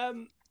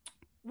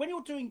when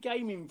you're doing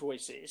gaming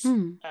voices,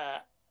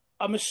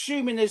 I'm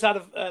assuming there's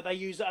they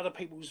use other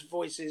people's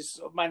voices,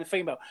 male and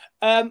female.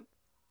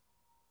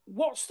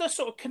 What's the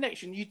sort of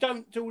connection? You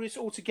don't do this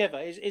all together.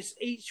 Is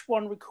each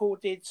one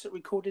recorded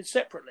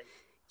separately?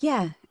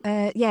 Yeah,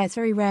 it's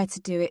very rare to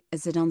do it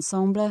as an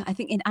ensemble. I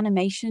think in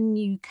animation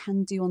you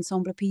can do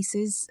ensemble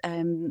pieces,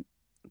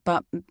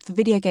 but for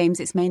video games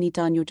it's mainly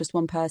done. You're just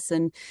one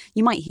person.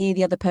 You might hear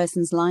the other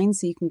person's lines,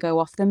 so you can go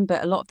off them.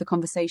 But a lot of the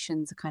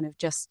conversations are kind of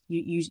just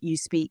you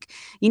speak.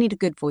 You need a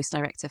good voice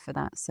director for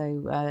that.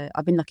 So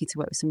I've been lucky to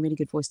work with some really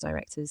good voice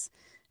directors.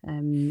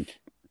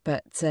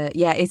 But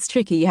it's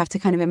tricky. You have to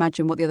kind of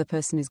imagine what the other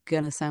person is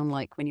going to sound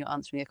like when you're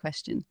answering a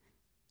question.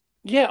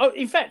 Yeah,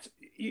 in fact,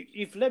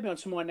 you've led me on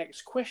to my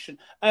next question.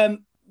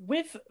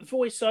 With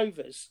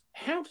voiceovers,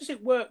 how does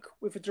it work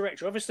with a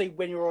director? Obviously,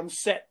 when you're on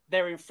set,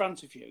 they're in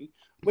front of you.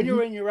 When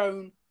you're in your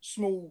own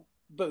small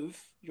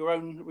booth, your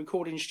own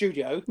recording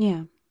studio,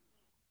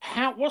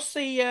 how does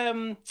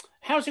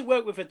it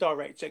work with a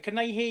director? Can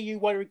they hear you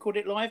while you record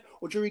it live,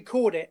 or do you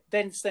record it,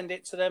 then send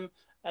it to them,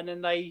 and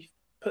then they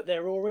put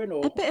their oar in?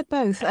 Or a bit of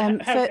both. How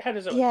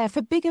does it work? Yeah,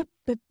 for bigger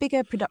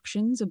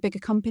productions or bigger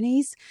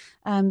companies,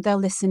 they'll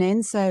listen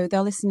in. So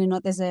they'll listen in.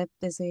 There's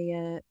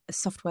a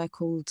software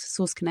called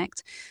Source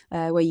Connect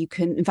where you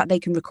can, in fact, they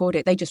can record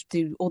it. They just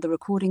do all the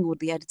recording or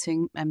the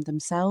editing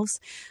themselves.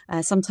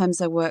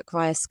 Sometimes I work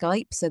via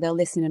Skype, so they'll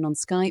listen in on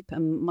Skype,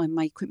 and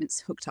my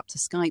equipment's hooked up to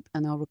Skype,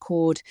 and I'll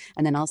record,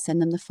 and then I'll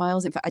send them the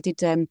files. In fact, I did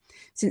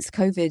since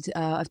COVID,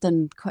 I've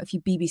done quite a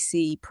few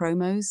BBC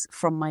promos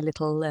from my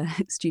little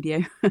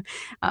studio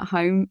at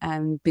home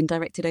and been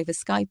directed over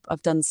Skype.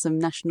 I've done some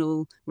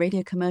national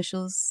radio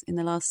commercials in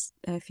the last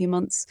few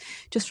months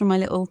just from my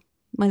little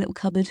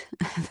cupboard,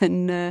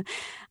 and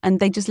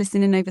they just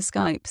listen in over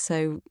Skype,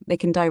 so they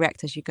can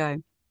direct as you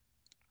go.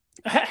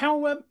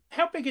 How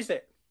big is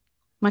it?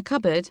 My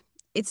cupboard?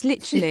 It's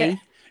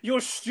literally your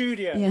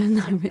studio. Yeah,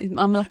 no,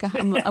 I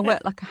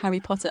work like a Harry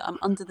Potter. I'm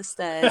under the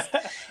stairs.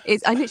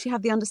 I literally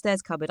have the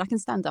understairs cupboard. I can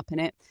stand up in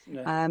it.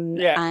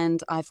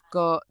 And I've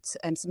got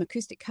some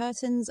acoustic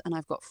curtains, and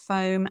I've got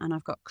foam, and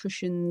I've got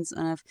cushions,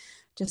 and I've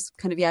just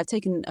kind of I've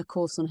taken a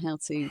course on how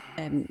to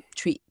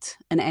treat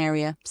an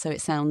area so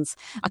it sounds.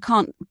 I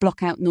can't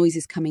block out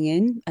noises coming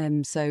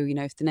in. So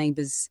if the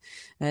neighbours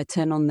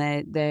turn on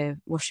their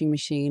washing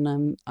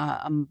machine,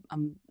 I'm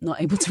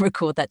not able to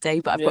record that day.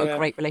 But I've got a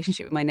great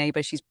relationship with my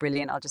neighbour. She's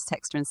brilliant. I'll just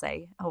text her and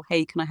say, "Oh,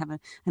 hey, can I have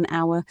an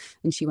hour?"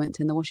 And she won't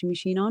turn the washing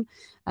machine on.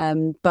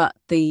 But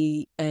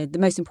the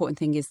most important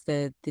thing is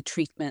the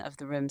treatment of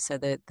the room, so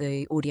that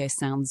the audio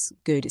sounds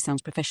good. It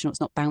sounds professional. It's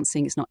not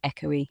bouncing. It's not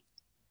echoey.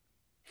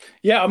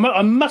 Yeah,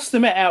 I must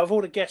admit, out of all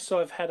the guests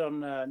I've had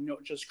on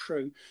Not Just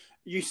Crew,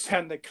 you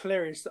sound the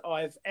clearest that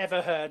I've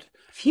ever heard.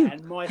 Phew.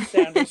 And my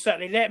sound has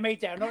certainly let me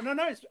down.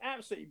 No, it's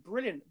absolutely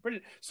brilliant.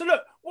 So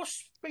look,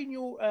 what's been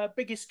your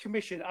biggest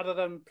commission other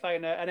than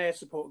playing an air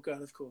support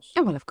girl, of course?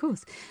 Oh, well, of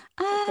course.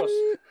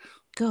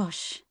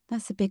 Gosh,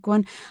 that's a big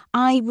one.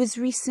 I was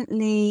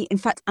recently, in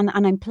fact, and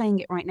I'm playing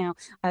it right now.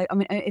 I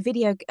mean,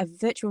 a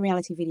virtual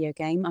reality video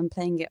game. I'm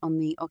playing it on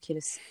the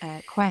Oculus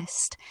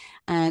Quest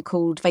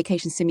called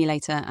Vacation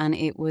Simulator, and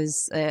it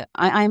was. I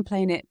am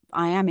playing it.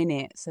 I am in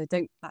it, so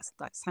don't.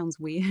 That sounds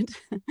weird,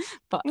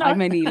 but no.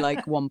 I'm only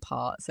like one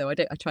part, so I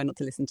try not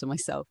to listen to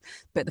myself.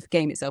 But the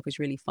game itself is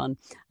really fun,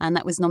 and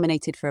that was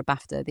nominated for a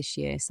BAFTA this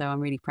year, so I'm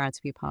really proud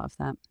to be a part of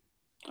that.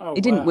 Oh,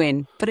 it didn't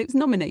win, but it was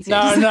nominated.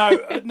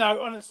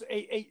 No.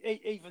 Honestly,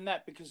 even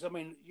that, because I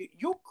mean,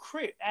 your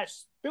career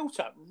has built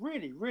up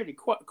really, really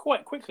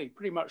quite quickly,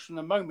 pretty much from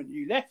the moment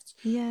you left.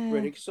 Yeah,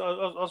 really. Because I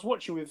was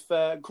watching with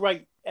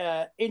great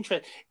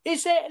interest.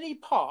 Is there any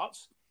part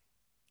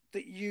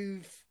that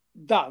you've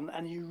done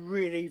and you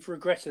really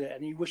regretted it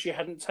and you wish you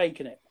hadn't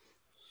taken it?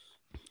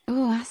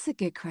 Oh, that's a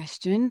good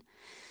question.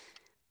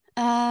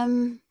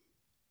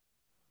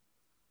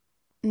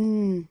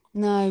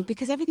 No,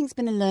 because everything's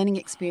been a learning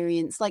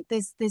experience. Like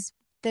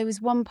there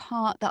was one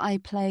part that I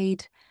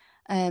played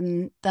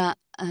that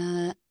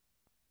I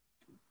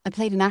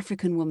played an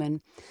African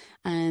woman,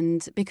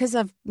 and because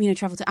I've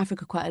traveled to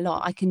Africa quite a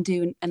lot, I can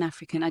do an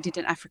African. I did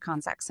an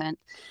Afrikaans accent,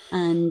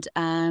 and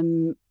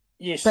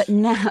yes. But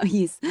now,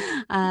 yes,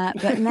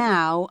 but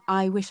now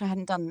I wish I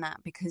hadn't done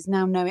that, because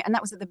now knowing, and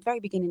that was at the very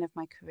beginning of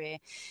my career.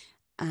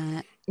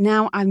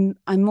 Now I'm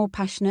more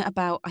passionate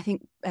about, I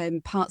think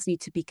parts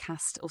need to be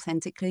cast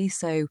authentically,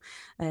 so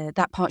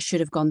that part should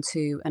have gone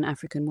to an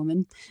African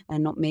woman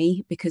and not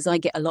me, because I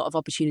get a lot of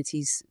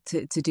opportunities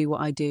to do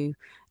what I do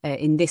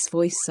in this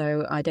voice,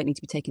 so I don't need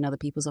to be taking other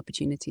people's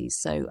opportunities.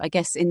 So I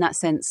guess in that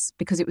sense,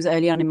 because it was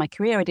early on in my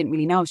career, I didn't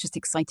really know. I was just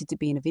excited to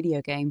be in a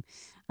video game.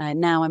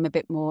 Now I'm a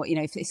bit more,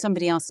 if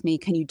somebody asks me,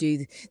 can you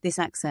do this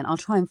accent, I'll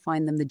try and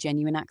find them the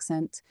genuine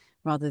accent,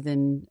 rather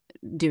than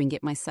doing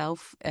it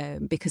myself,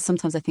 because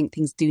sometimes I think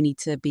things do need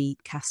to be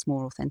cast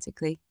more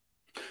authentically.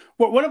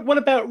 What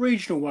about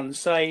regional ones?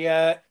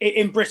 Say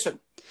in Britain,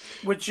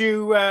 would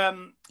you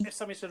if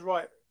somebody said,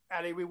 right,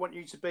 Ali, we want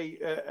you to be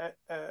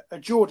a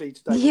Geordie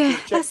today, would you Yeah,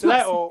 object that's to not.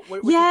 that, or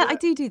would you Yeah, do I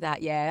that? do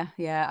that.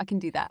 Yeah, I can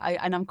do that.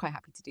 And I'm quite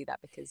happy to do that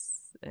because,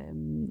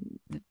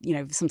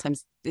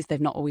 sometimes they've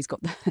not always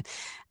got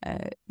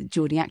the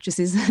Geordie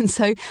actresses, and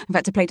so in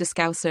fact, I played a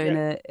Scouser in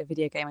Yeah. a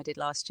video game I did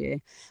last year,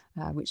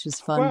 which was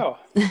fun. Wow.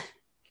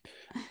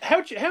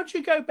 How do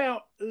you go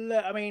about?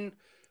 I mean,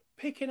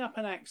 picking up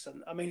an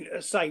accent. I mean,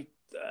 say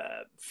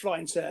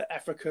flying to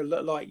Africa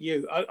like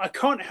you. I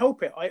can't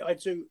help it. I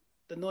do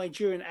the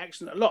Nigerian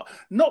accent a lot,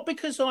 not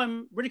because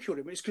I'm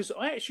ridiculing, but it's because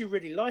I actually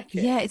really like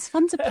it. Yeah, it's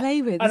fun to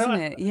play with, And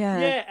isn't it? Yeah.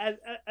 yeah,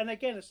 and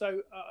again,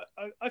 so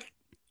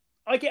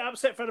I get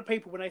upset for other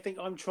people when they think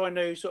I'm trying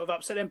to sort of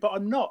upset them, but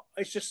I'm not.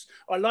 It's just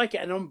I like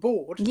it, and on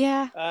board.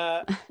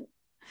 Yeah.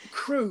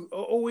 Crew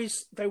are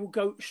always they will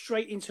go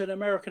straight into an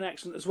American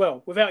accent as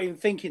well without even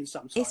thinking. It's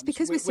Sometimes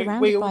because we're we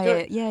surrounded all by do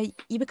it. it. Yeah,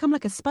 you become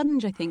like a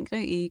sponge, I think,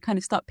 don't you? You kind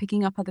of start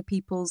picking up other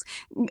people's.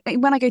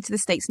 When I go to the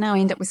States now, I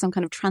end up with some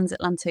kind of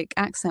transatlantic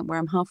accent where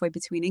I'm halfway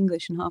between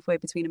English and halfway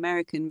between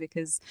American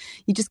because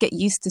you just get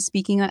used to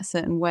speaking that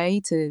certain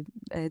way to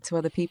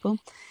other people.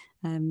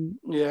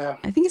 Yeah.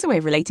 I think it's a way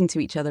of relating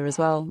to each other as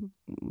well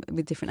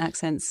with different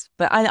accents.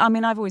 But I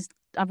mean, I've always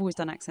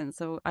done accents,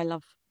 so I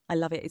love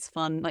it. It's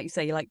fun. Like you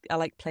say, I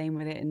like playing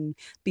with it and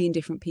being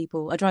different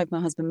people. I drive my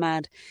husband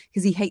mad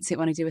because he hates it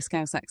when I do a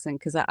Scouse accent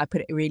because I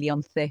put it really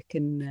on thick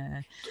and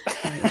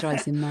it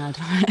drives him mad.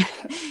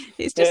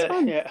 It's just Yeah,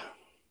 fun. yeah.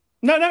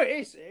 No, it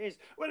is. It is.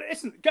 Well,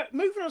 listen,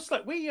 moving on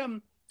slightly. We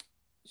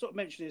sort of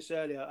mentioned this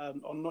earlier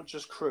on Not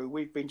Just Crew.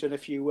 We've been doing a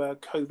few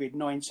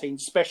COVID-19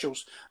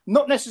 specials,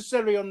 not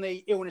necessarily on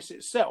the illness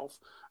itself,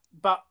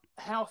 but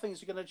how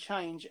things are going to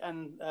change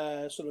and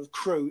sort of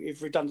crew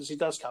if redundancy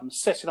does come,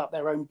 setting up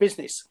their own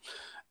business.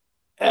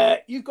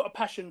 You've got a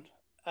passion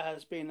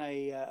as being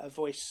a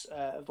voice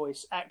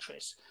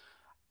actress.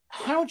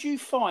 How do you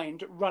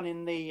find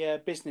running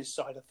the business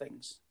side of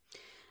things?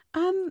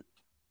 Um,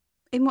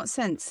 in what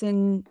sense?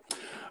 In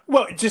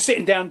Well, just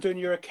sitting down, doing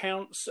your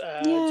accounts,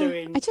 yeah, I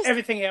doing just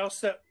everything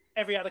else that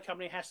every other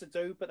company has to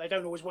do, but they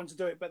don't always want to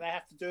do it, but they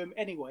have to do them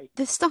anyway.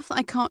 the stuff that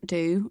I can't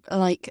do,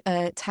 like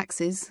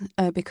taxes,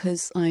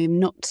 because I'm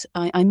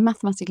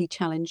mathematically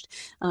challenged.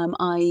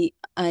 I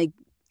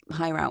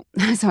hire out,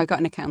 so I got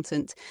an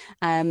accountant,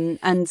 and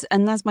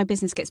as my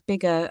business gets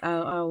bigger,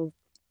 I'll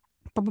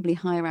probably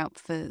hire out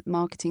for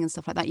marketing and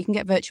stuff like that. You can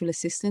get virtual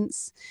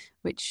assistants,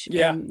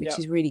 Yeah, which yeah.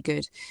 is really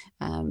good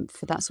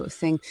for that sort of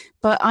thing.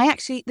 But I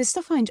actually, the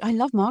stuff I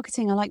love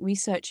marketing. I like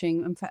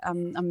researching. In fact,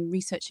 I'm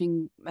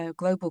researching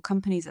global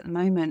companies at the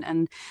moment,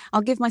 and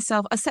I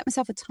set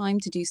myself a time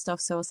to do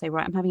stuff. So I'll say,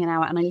 right, I'm having an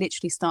hour, and I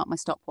literally start my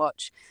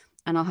stopwatch.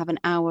 And I'll have an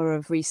hour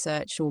of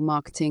research or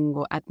marketing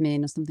or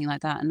admin or something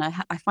like that. And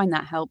I find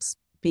that helps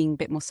being a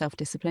bit more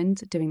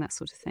self-disciplined, doing that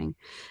sort of thing.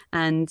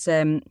 And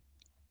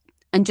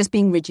and just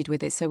being rigid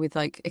with it. So with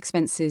like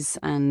expenses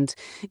and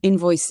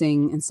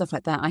invoicing and stuff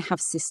like that, I have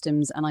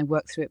systems and I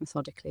work through it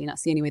methodically. And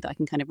that's the only way that I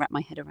can kind of wrap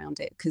my head around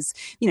it. Because,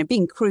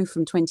 being crew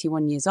from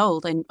 21 years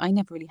old, I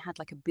never really had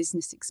like a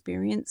business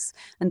experience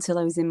until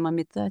I was in my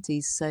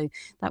mid-30s. So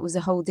that was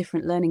a whole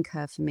different learning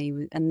curve for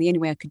me. And the only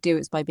way I could do it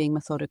was by being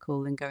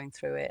methodical and going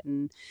through it.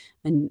 And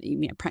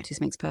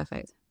practice makes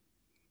perfect.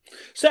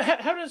 So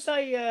how does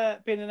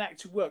being an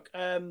actor work?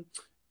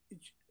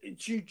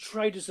 Do you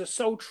trade as a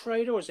sole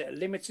trader, or is it a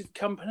limited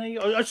company?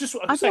 I just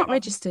I'm I've saying, not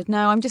registered.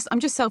 No, I'm just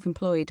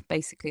self-employed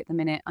basically at the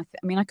minute. I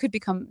mean, I could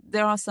become.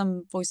 There are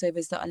some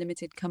voiceovers that are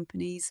limited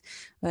companies,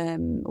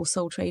 or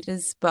sole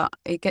traders, but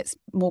it gets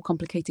more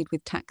complicated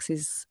with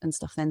taxes and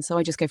stuff. Then, so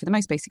I just go for the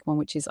most basic one,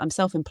 which is I'm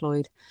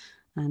self-employed,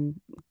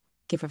 and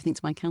give everything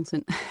to my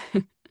accountant.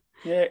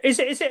 yeah. Is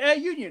it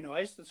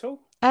unionised at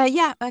all?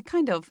 Yeah,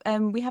 kind of.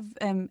 We have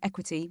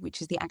Equity,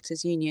 which is the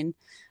actors' union.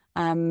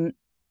 Um,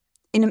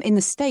 in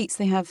the States,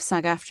 they have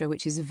SAG-AFTRA,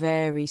 which is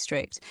very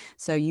strict.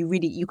 So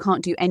you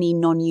can't do any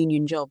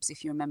non-union jobs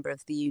if you're a member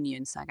of the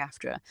union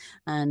SAG-AFTRA,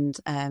 and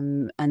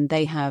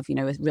they have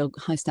a real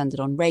high standard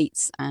on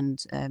rates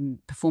and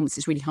performance.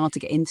 It's really hard to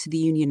get into the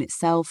union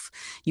itself.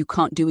 You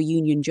can't do a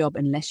union job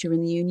unless you're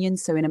in the union.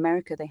 So in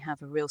America, they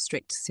have a real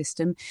strict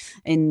system.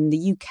 In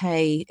the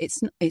UK, it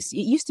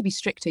used to be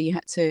stricter. You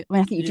had to.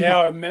 I think you do Yeah, have.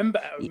 I remember.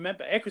 I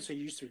remember Equity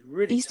used to be It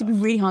really used to be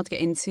tough. really hard to get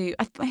into.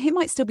 It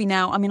might still be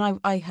now. I mean,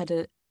 I had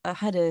a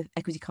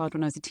equity card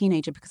when I was a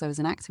teenager because I was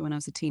an actor when I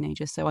was a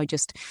teenager. So I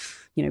just,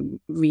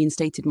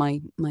 reinstated my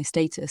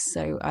status.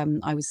 So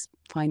I was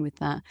fine with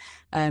that.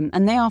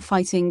 And they are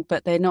fighting,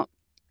 but they're not.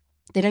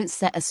 They don't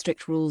set as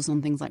strict rules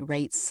on things like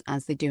rates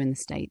as they do in the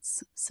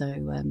States. So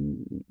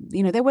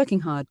they're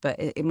working hard, but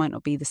it might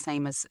not be the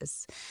same as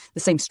the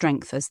same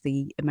strength as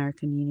the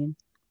American Union.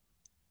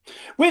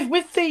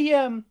 With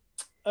the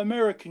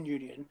American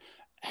Union,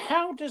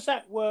 how does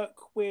that work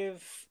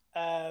with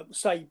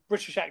say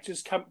British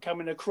actors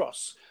coming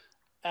across?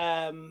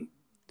 Um,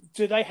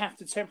 do they have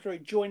to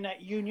temporarily join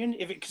that union?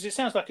 Because it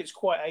sounds like it's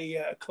quite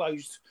a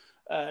closed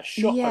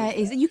shop. Yeah,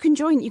 you can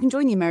join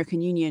the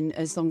American Union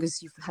as long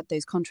as you've had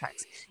those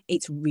contracts.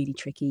 It's really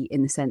tricky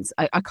in the sense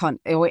I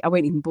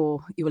won't even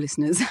bore your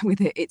listeners with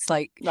it. It's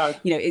like, no,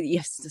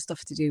 yes, the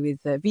stuff to do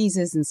with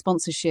visas and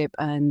sponsorship,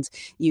 and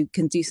you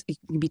can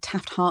be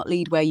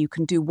Taft-Hartley, where you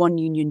can do one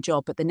union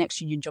job, but the next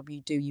union job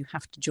you do, you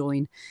have to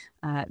join.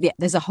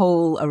 There's a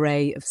whole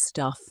array of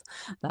stuff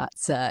that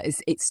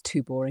it's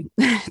too boring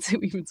to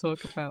even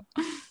talk about.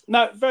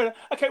 No, very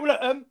okay.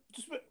 Well,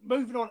 just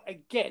moving on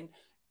again.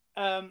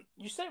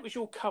 You said it was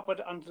your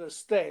cupboard under the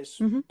stairs,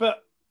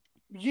 but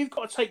you've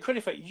got to take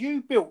credit for it.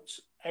 You built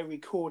a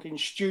recording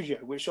studio,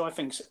 which I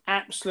think is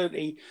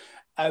absolutely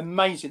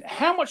amazing.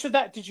 How much of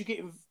that did you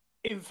get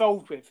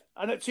involved with?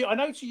 I know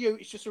to you,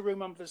 it's just a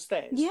room under the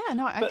stairs. Yeah,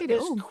 no, I did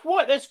it all.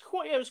 There's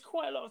quite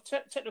a lot of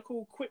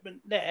technical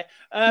equipment there.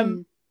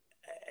 It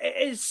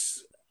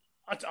is.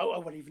 I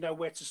wouldn't even know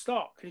where to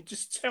start. Can you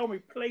just tell me,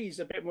 please,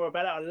 a bit more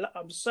about it?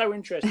 I'm so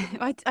interested.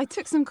 I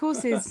took some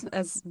courses,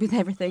 as with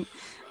everything.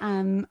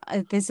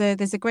 There's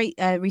a great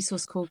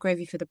resource called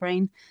Gravy for the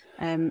Brain,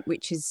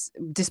 which is,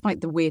 despite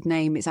the weird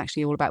name, it's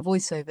actually all about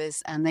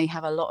voiceovers, and they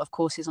have a lot of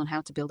courses on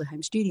how to build a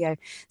home studio.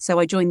 So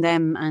I joined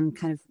them and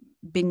kind of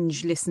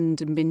binge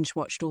listened and binge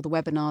watched all the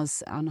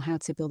webinars on how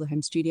to build a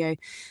home studio,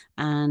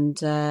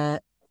 and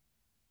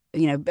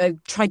I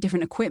tried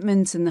different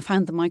equipment and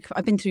found the mic.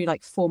 I've been through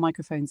like 4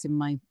 microphones in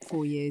my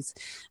 4 years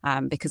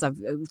because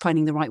I'm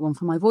finding the right one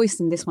for my voice,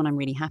 and this one I'm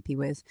really happy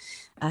with.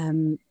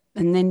 And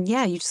then,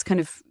 you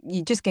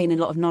just gain a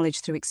lot of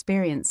knowledge through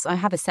experience. I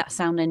have a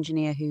sound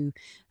engineer who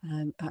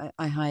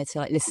I hire to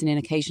like listen in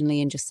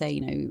occasionally and just say,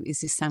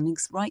 is this sounding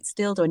right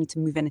still? Do I need to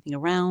move anything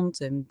around?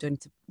 Do I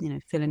need to,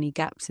 fill any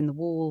gaps in the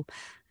wall?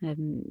 I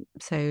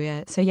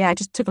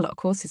just took a lot of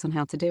courses on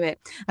how to do it.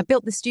 I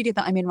built the studio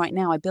that I'm in right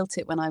now. I built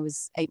it when I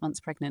was 8 months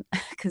pregnant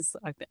because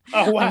I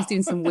was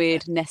doing some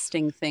weird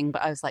nesting thing,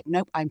 but I was like,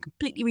 nope, I'm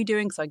completely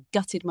redoing. So I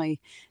gutted my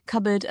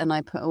cupboard and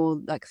I put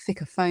all like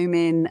thicker foam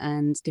in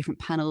and different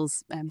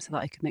panels so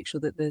that I could make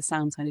sure that the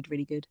sound sounded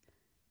really good.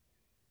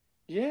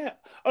 Yeah,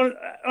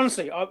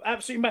 honestly, I'm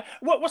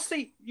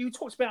absolutely. You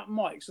talked about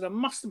mics, and I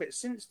must admit,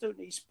 since doing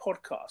these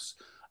podcasts,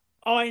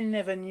 I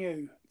never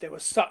knew there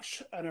was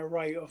such an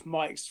array of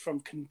mics, from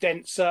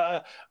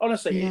condenser.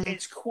 Honestly,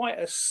 it's quite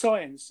a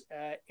science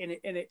in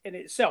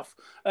itself.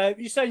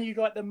 You're saying you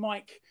like the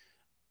mic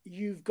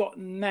you've got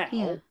now.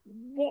 Yeah.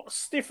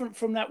 What's different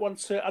from that one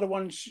to other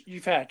ones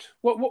you've had?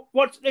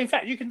 What? In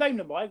fact, you can name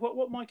the mic.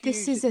 What mic?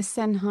 This is a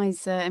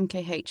Sennheiser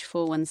MKH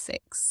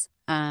 416.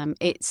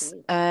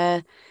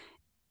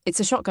 It's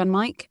a shotgun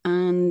mic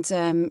and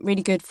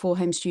really good for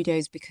home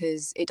studios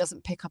because it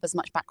doesn't pick up as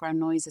much background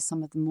noise as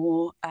some of the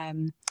more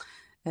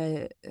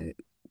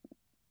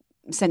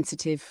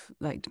sensitive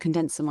like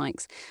condenser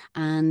mics.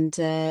 And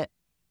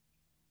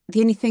the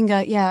only thing,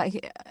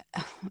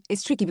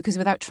 it's tricky because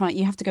without trying,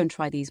 you have to go and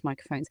try these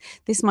microphones.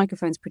 This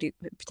microphone's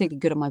particularly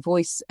good on my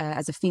voice.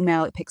 As a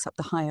female, it picks up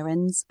the higher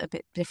ends a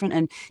bit different,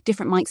 and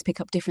different mics pick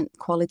up different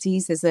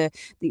qualities. There's the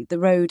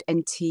Rode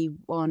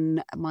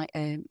NT1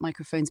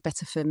 microphone's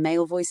better for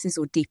male voices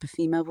or deeper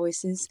female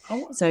voices.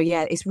 Oh. So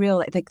it's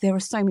real. Like, there are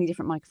so many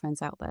different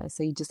microphones out there,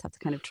 so you just have to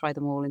kind of try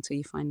them all until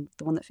you find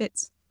the one that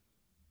fits.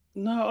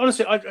 No,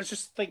 honestly, I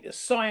just think the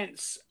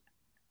science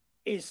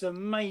is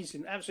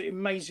amazing, absolutely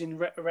amazing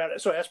around it.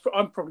 Sorry,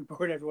 I'm probably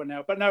boring everyone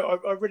now, but no,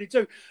 I really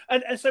do.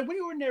 And so when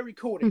you were in there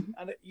recording,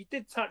 and you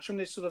did touch on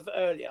this sort of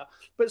earlier,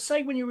 but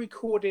say when you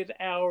recorded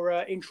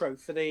our intro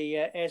for the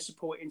Air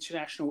Support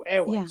International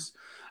Airways,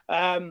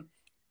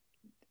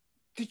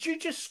 did you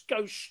just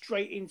go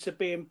straight into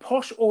being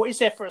posh, or is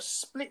there for a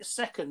split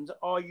second,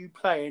 are you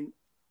playing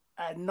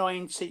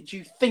do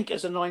you think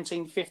as a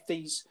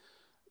 1950s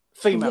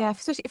female? Yeah,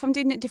 especially if I'm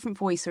doing a different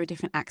voice or a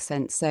different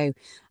accent. So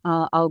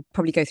I'll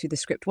probably go through the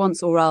script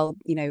once, or I'll,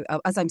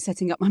 as I'm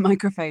setting up my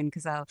microphone,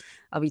 because I'll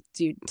be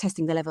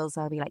testing the levels.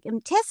 I'll be like,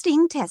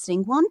 testing,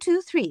 1,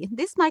 2, 3.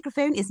 This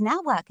microphone is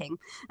now working,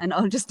 and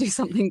I'll just do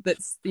something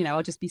that's,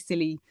 I'll just be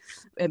silly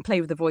and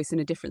play with the voice in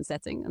a different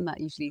setting, and that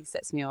usually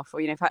sets me off.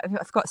 Or if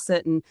I've got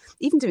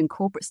even doing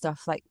corporate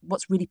stuff, like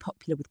what's really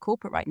popular with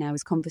corporate right now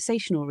is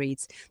conversational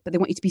reads, but they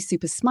want you to be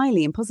super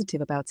smiley and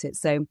positive about it.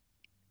 So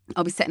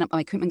I'll be setting up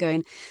my equipment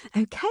going,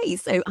 okay,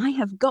 so I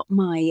have got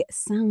my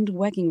sound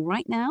working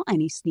right now. I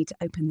just need to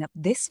open up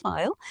this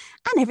file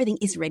and everything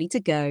is ready to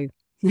go.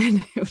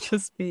 And it'll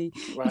just be,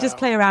 you just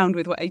play around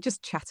with you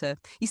just chatter.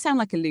 You sound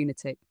like a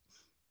lunatic.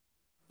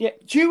 Yeah.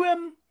 Do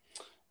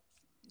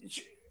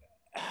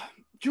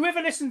you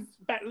ever listen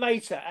back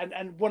later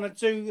and want to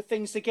do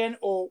things again?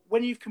 Or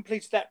when you've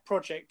completed that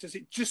project, does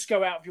it just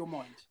go out of your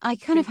mind? I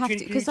kind of have to,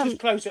 because I'm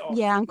close it off.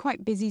 Yeah, I'm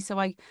quite busy, so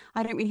I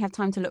don't really have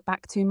time to look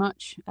back too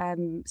much.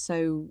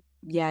 So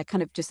yeah,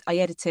 kind of just I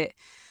edit it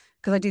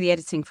because I do the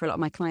editing for a lot of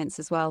my clients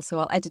as well. So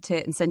I'll edit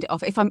it and send it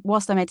off.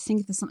 Whilst I'm editing,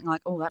 if there's something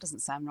like, oh, that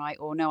doesn't sound right,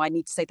 or no, I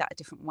need to say that a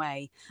different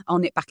way, I'll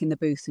nip back in the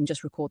booth and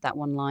just record that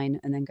one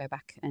line and then go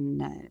back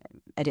and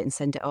edit and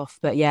send it off.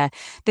 But yeah,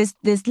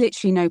 there's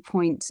literally no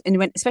point,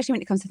 and especially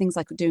when it comes to things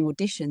like doing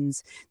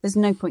auditions, there's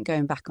no point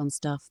going back on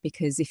stuff,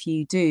 because if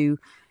you do,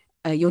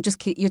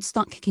 you'd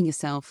start kicking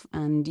yourself,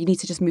 and you need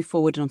to just move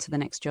forward and on to the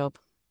next job.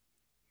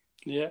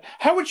 Yeah.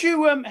 How would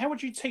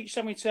you teach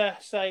somebody to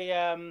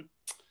say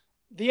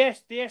the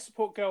air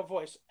support girl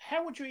voice?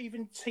 How would you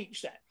even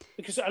teach that?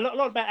 Because a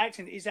lot about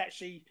acting is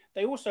actually,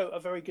 they also are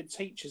very good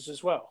teachers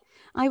as well.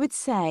 I would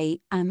say,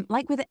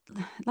 like with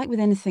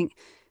anything,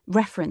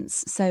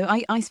 reference. So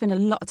I spend a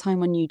lot of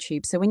time on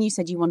YouTube. So when you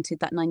said you wanted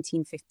that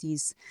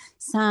 1950s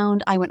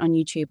sound, I went on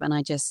YouTube and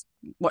I just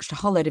watched a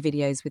whole load of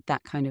videos with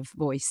that kind of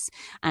voice,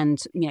 and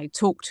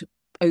talked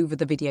over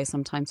the video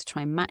sometimes to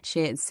try and match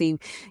it and see,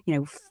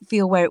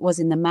 feel where it was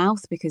in the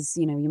mouth, because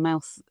your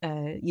mouth,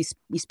 you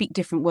speak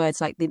different words,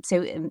 like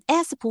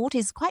air support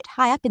is quite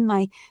high up in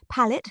my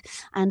palate,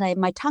 and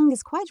my tongue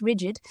is quite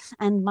rigid,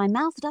 and my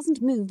mouth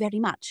doesn't move very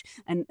much,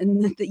 and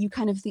that you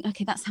kind of think,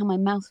 okay, that's how my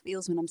mouth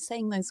feels when I'm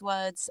saying those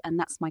words, and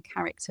that's my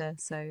character.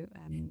 So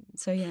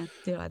yeah,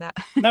 do it like that.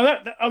 No,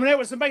 that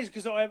was amazing,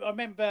 because I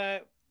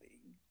remember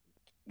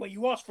when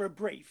you asked for a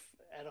brief.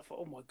 And I thought,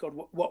 oh my God,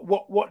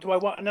 what do I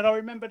want? And then I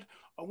remembered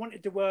I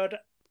wanted the word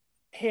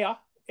here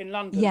in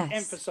London, yes.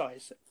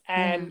 emphasise.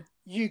 And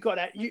you got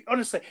that. You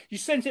honestly, you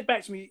sent it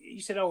back to me.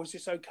 You said, oh, is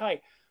this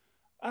okay?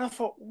 And I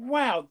thought,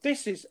 wow,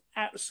 this is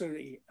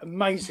absolutely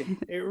amazing.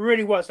 It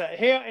really was. That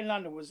here in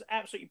London was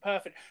absolutely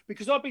perfect,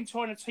 because I've been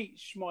trying to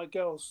teach my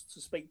girls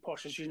to speak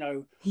posh, as you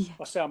know. Yeah.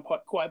 I sound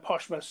quite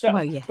posh myself.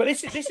 Well, yeah. But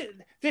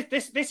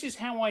this is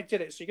how I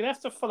did it. So you're gonna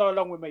have to follow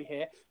along with me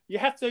here. You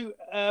have to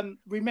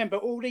remember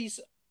all these.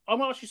 I'm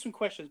going to ask you some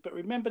questions, but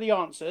remember the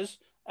answers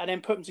and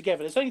then put them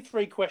together. There's only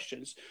 3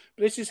 questions,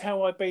 but this is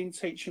how I've been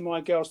teaching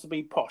my girls to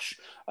be posh.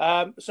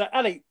 So,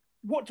 Ali,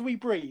 what do we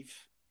breathe?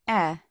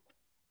 Air.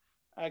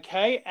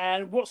 Okay,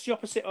 and what's the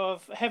opposite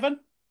of heaven?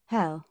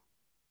 Hell.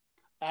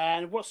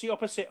 And what's the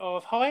opposite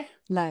of high?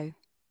 Low.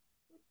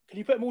 Can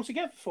you put them all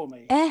together for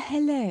me?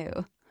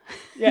 Hello.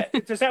 Yeah,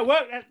 does that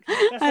work?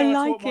 That's I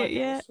like it.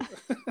 Yeah,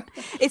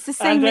 it's the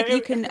same. That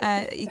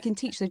you can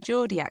teach the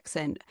Geordie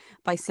accent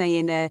by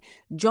saying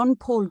John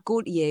Paul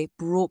Gaultier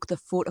broke the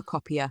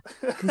photocopier,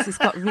 because it's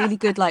got really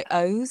good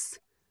O's.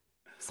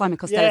 Simon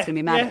Costello's gonna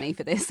be mad at me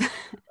for this.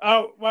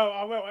 Oh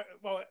well,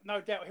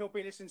 no doubt he'll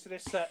be listening to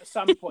this at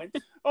some point.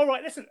 All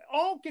right, listen,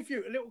 I'll give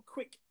you a little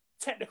quick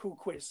technical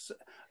quiz.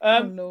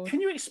 Can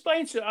you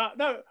explain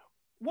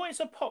what is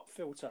a pop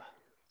filter?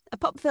 A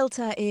pop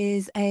filter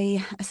is a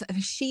sort of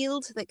a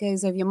shield that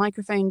goes over your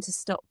microphone to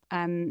stop,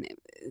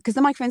 because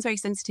the microphone's very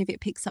sensitive. It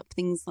picks up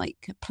things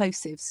like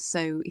plosives.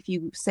 So if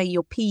you say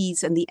your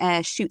P's and the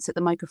air shoots at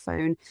the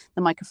microphone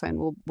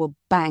will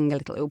bang a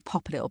little, it will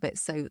pop a little bit.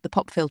 So the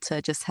pop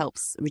filter just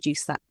helps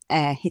reduce that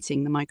air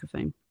hitting the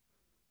microphone.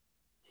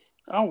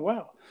 Oh,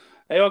 wow.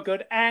 They are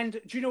good.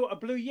 And do you know what a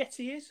Blue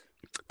Yeti is?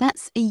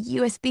 That's a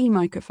USB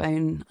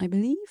microphone, I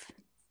believe.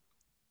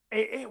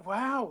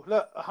 Wow,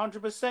 look,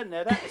 100%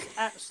 there. That is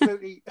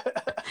absolutely,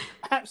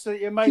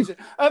 absolutely amazing.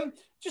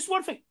 Just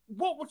one thing,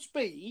 what would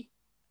be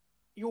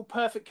your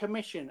perfect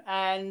commission?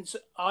 And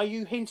are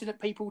you hinting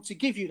at people to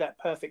give you that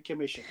perfect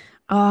commission?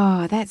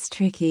 Oh, that's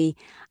tricky.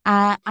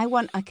 I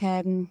want what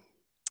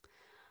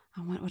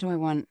do I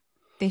want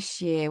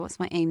this year? What's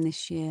my aim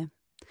this year?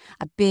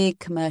 A big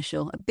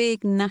commercial, a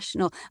big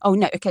national. Oh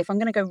no, okay. If I'm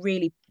going to go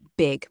really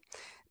big,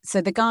 so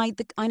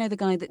I know the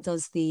guy that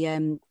does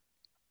the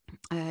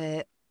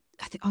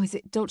is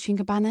it Dolce &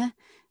 Gabbana?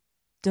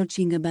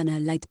 Dolce &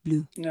 Gabbana light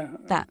blue. No.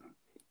 That.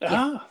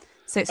 Yeah.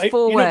 So it's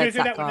 4 words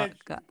that guy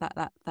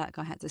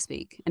had to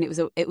speak, and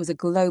it was a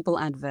global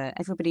advert.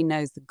 Everybody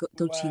knows the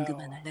Dolce &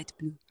 Gabbana light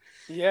blue.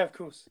 Yeah, of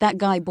course. That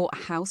guy bought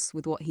a house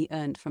with what he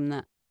earned from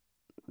that.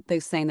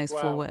 Those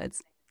 4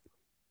 words.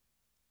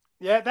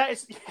 Yeah, that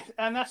is,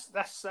 and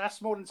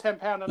that's more than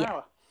 £10 an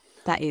hour.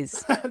 That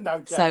is. No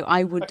doubt. So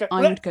I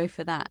would go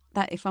for that.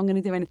 That if I'm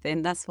going to do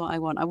anything, that's what I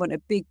want. I want a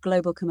big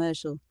global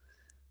commercial.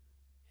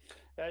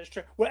 That's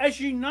true. Well, as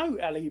you know,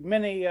 Ali,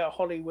 many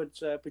Hollywood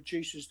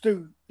producers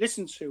do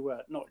listen to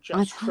Not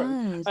Just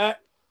True.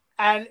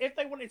 And if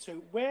they wanted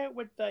to, where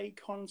would they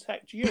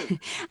contact you?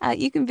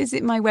 You can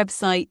visit my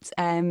website.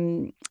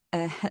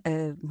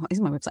 What is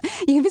my website?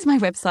 You can visit my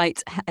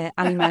website,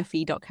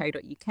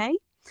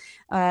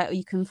 alimurphy.co.uk.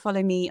 You can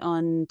follow me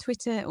on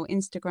Twitter or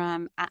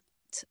Instagram at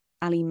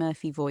Ali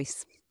Murphy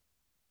Voice.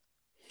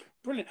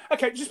 Brilliant.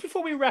 Okay, just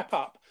before we wrap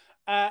up,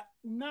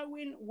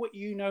 knowing what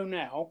you know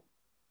now,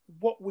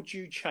 what would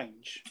you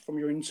change from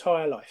your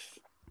entire life?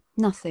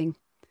 Nothing.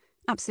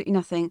 Absolutely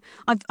nothing.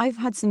 I've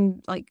had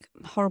some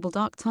horrible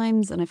dark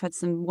times, and I've had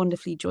some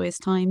wonderfully joyous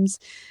times,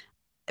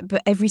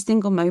 but every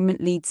single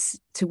moment leads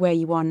to where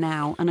you are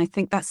now. And I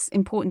think that's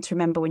important to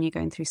remember when you're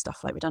going through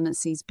stuff like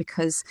redundancies,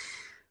 because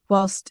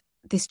whilst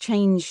this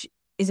change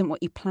isn't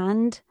what you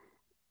planned,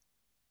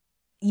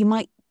 you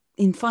might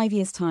in 5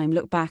 years' time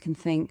look back and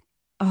think,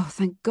 oh,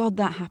 thank God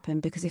that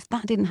happened, because if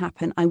that didn't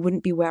happen, I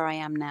wouldn't be where I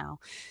am now.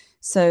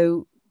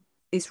 So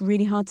it's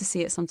really hard to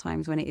see it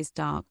sometimes when it is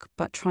dark,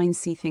 but try and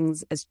see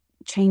things as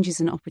change as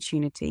an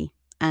opportunity.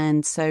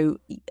 And so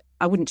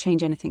I wouldn't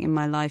change anything in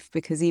my life,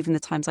 because even the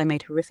times I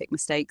made horrific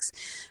mistakes,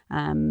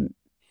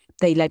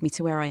 they led me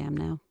to where I am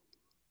now.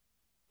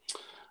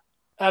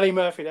 Ali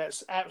Murphy,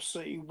 that's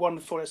absolutely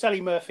wonderful. It's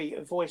Ali Murphy,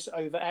 a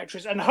voiceover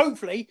actress, and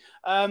hopefully,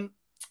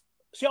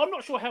 see, I'm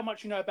not sure how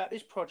much you know about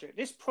this project.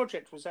 This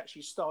project was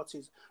actually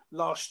started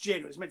last year.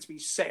 It was meant to be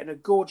set in a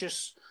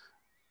gorgeous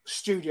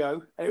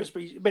studio, and it was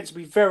meant to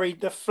be very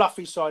the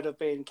fluffy side of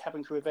being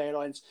cabin crew of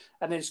airlines,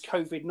 and there's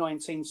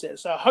COVID-19 set.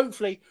 So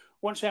hopefully,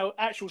 once our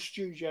actual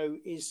studio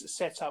is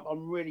set up,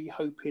 I'm really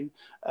hoping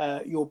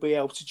you'll be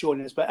able to join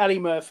us. But Ali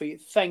Murphy,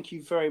 thank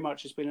you very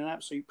much. It's been an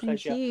absolute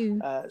pleasure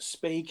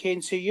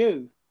speaking to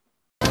you.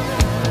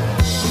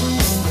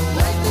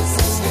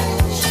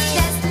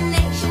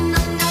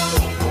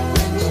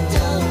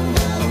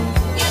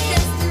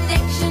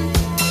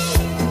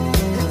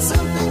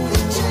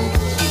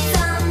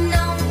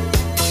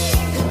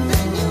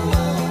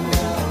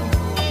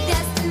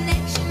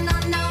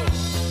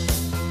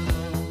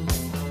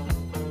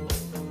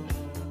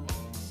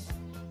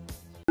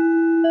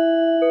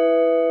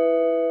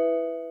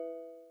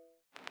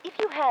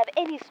 Have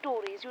any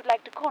stories you'd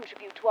like to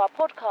contribute to our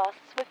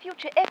podcasts for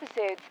future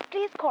episodes,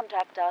 please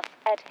contact us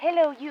at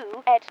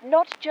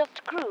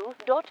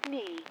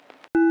hellou@notjustcrew.me.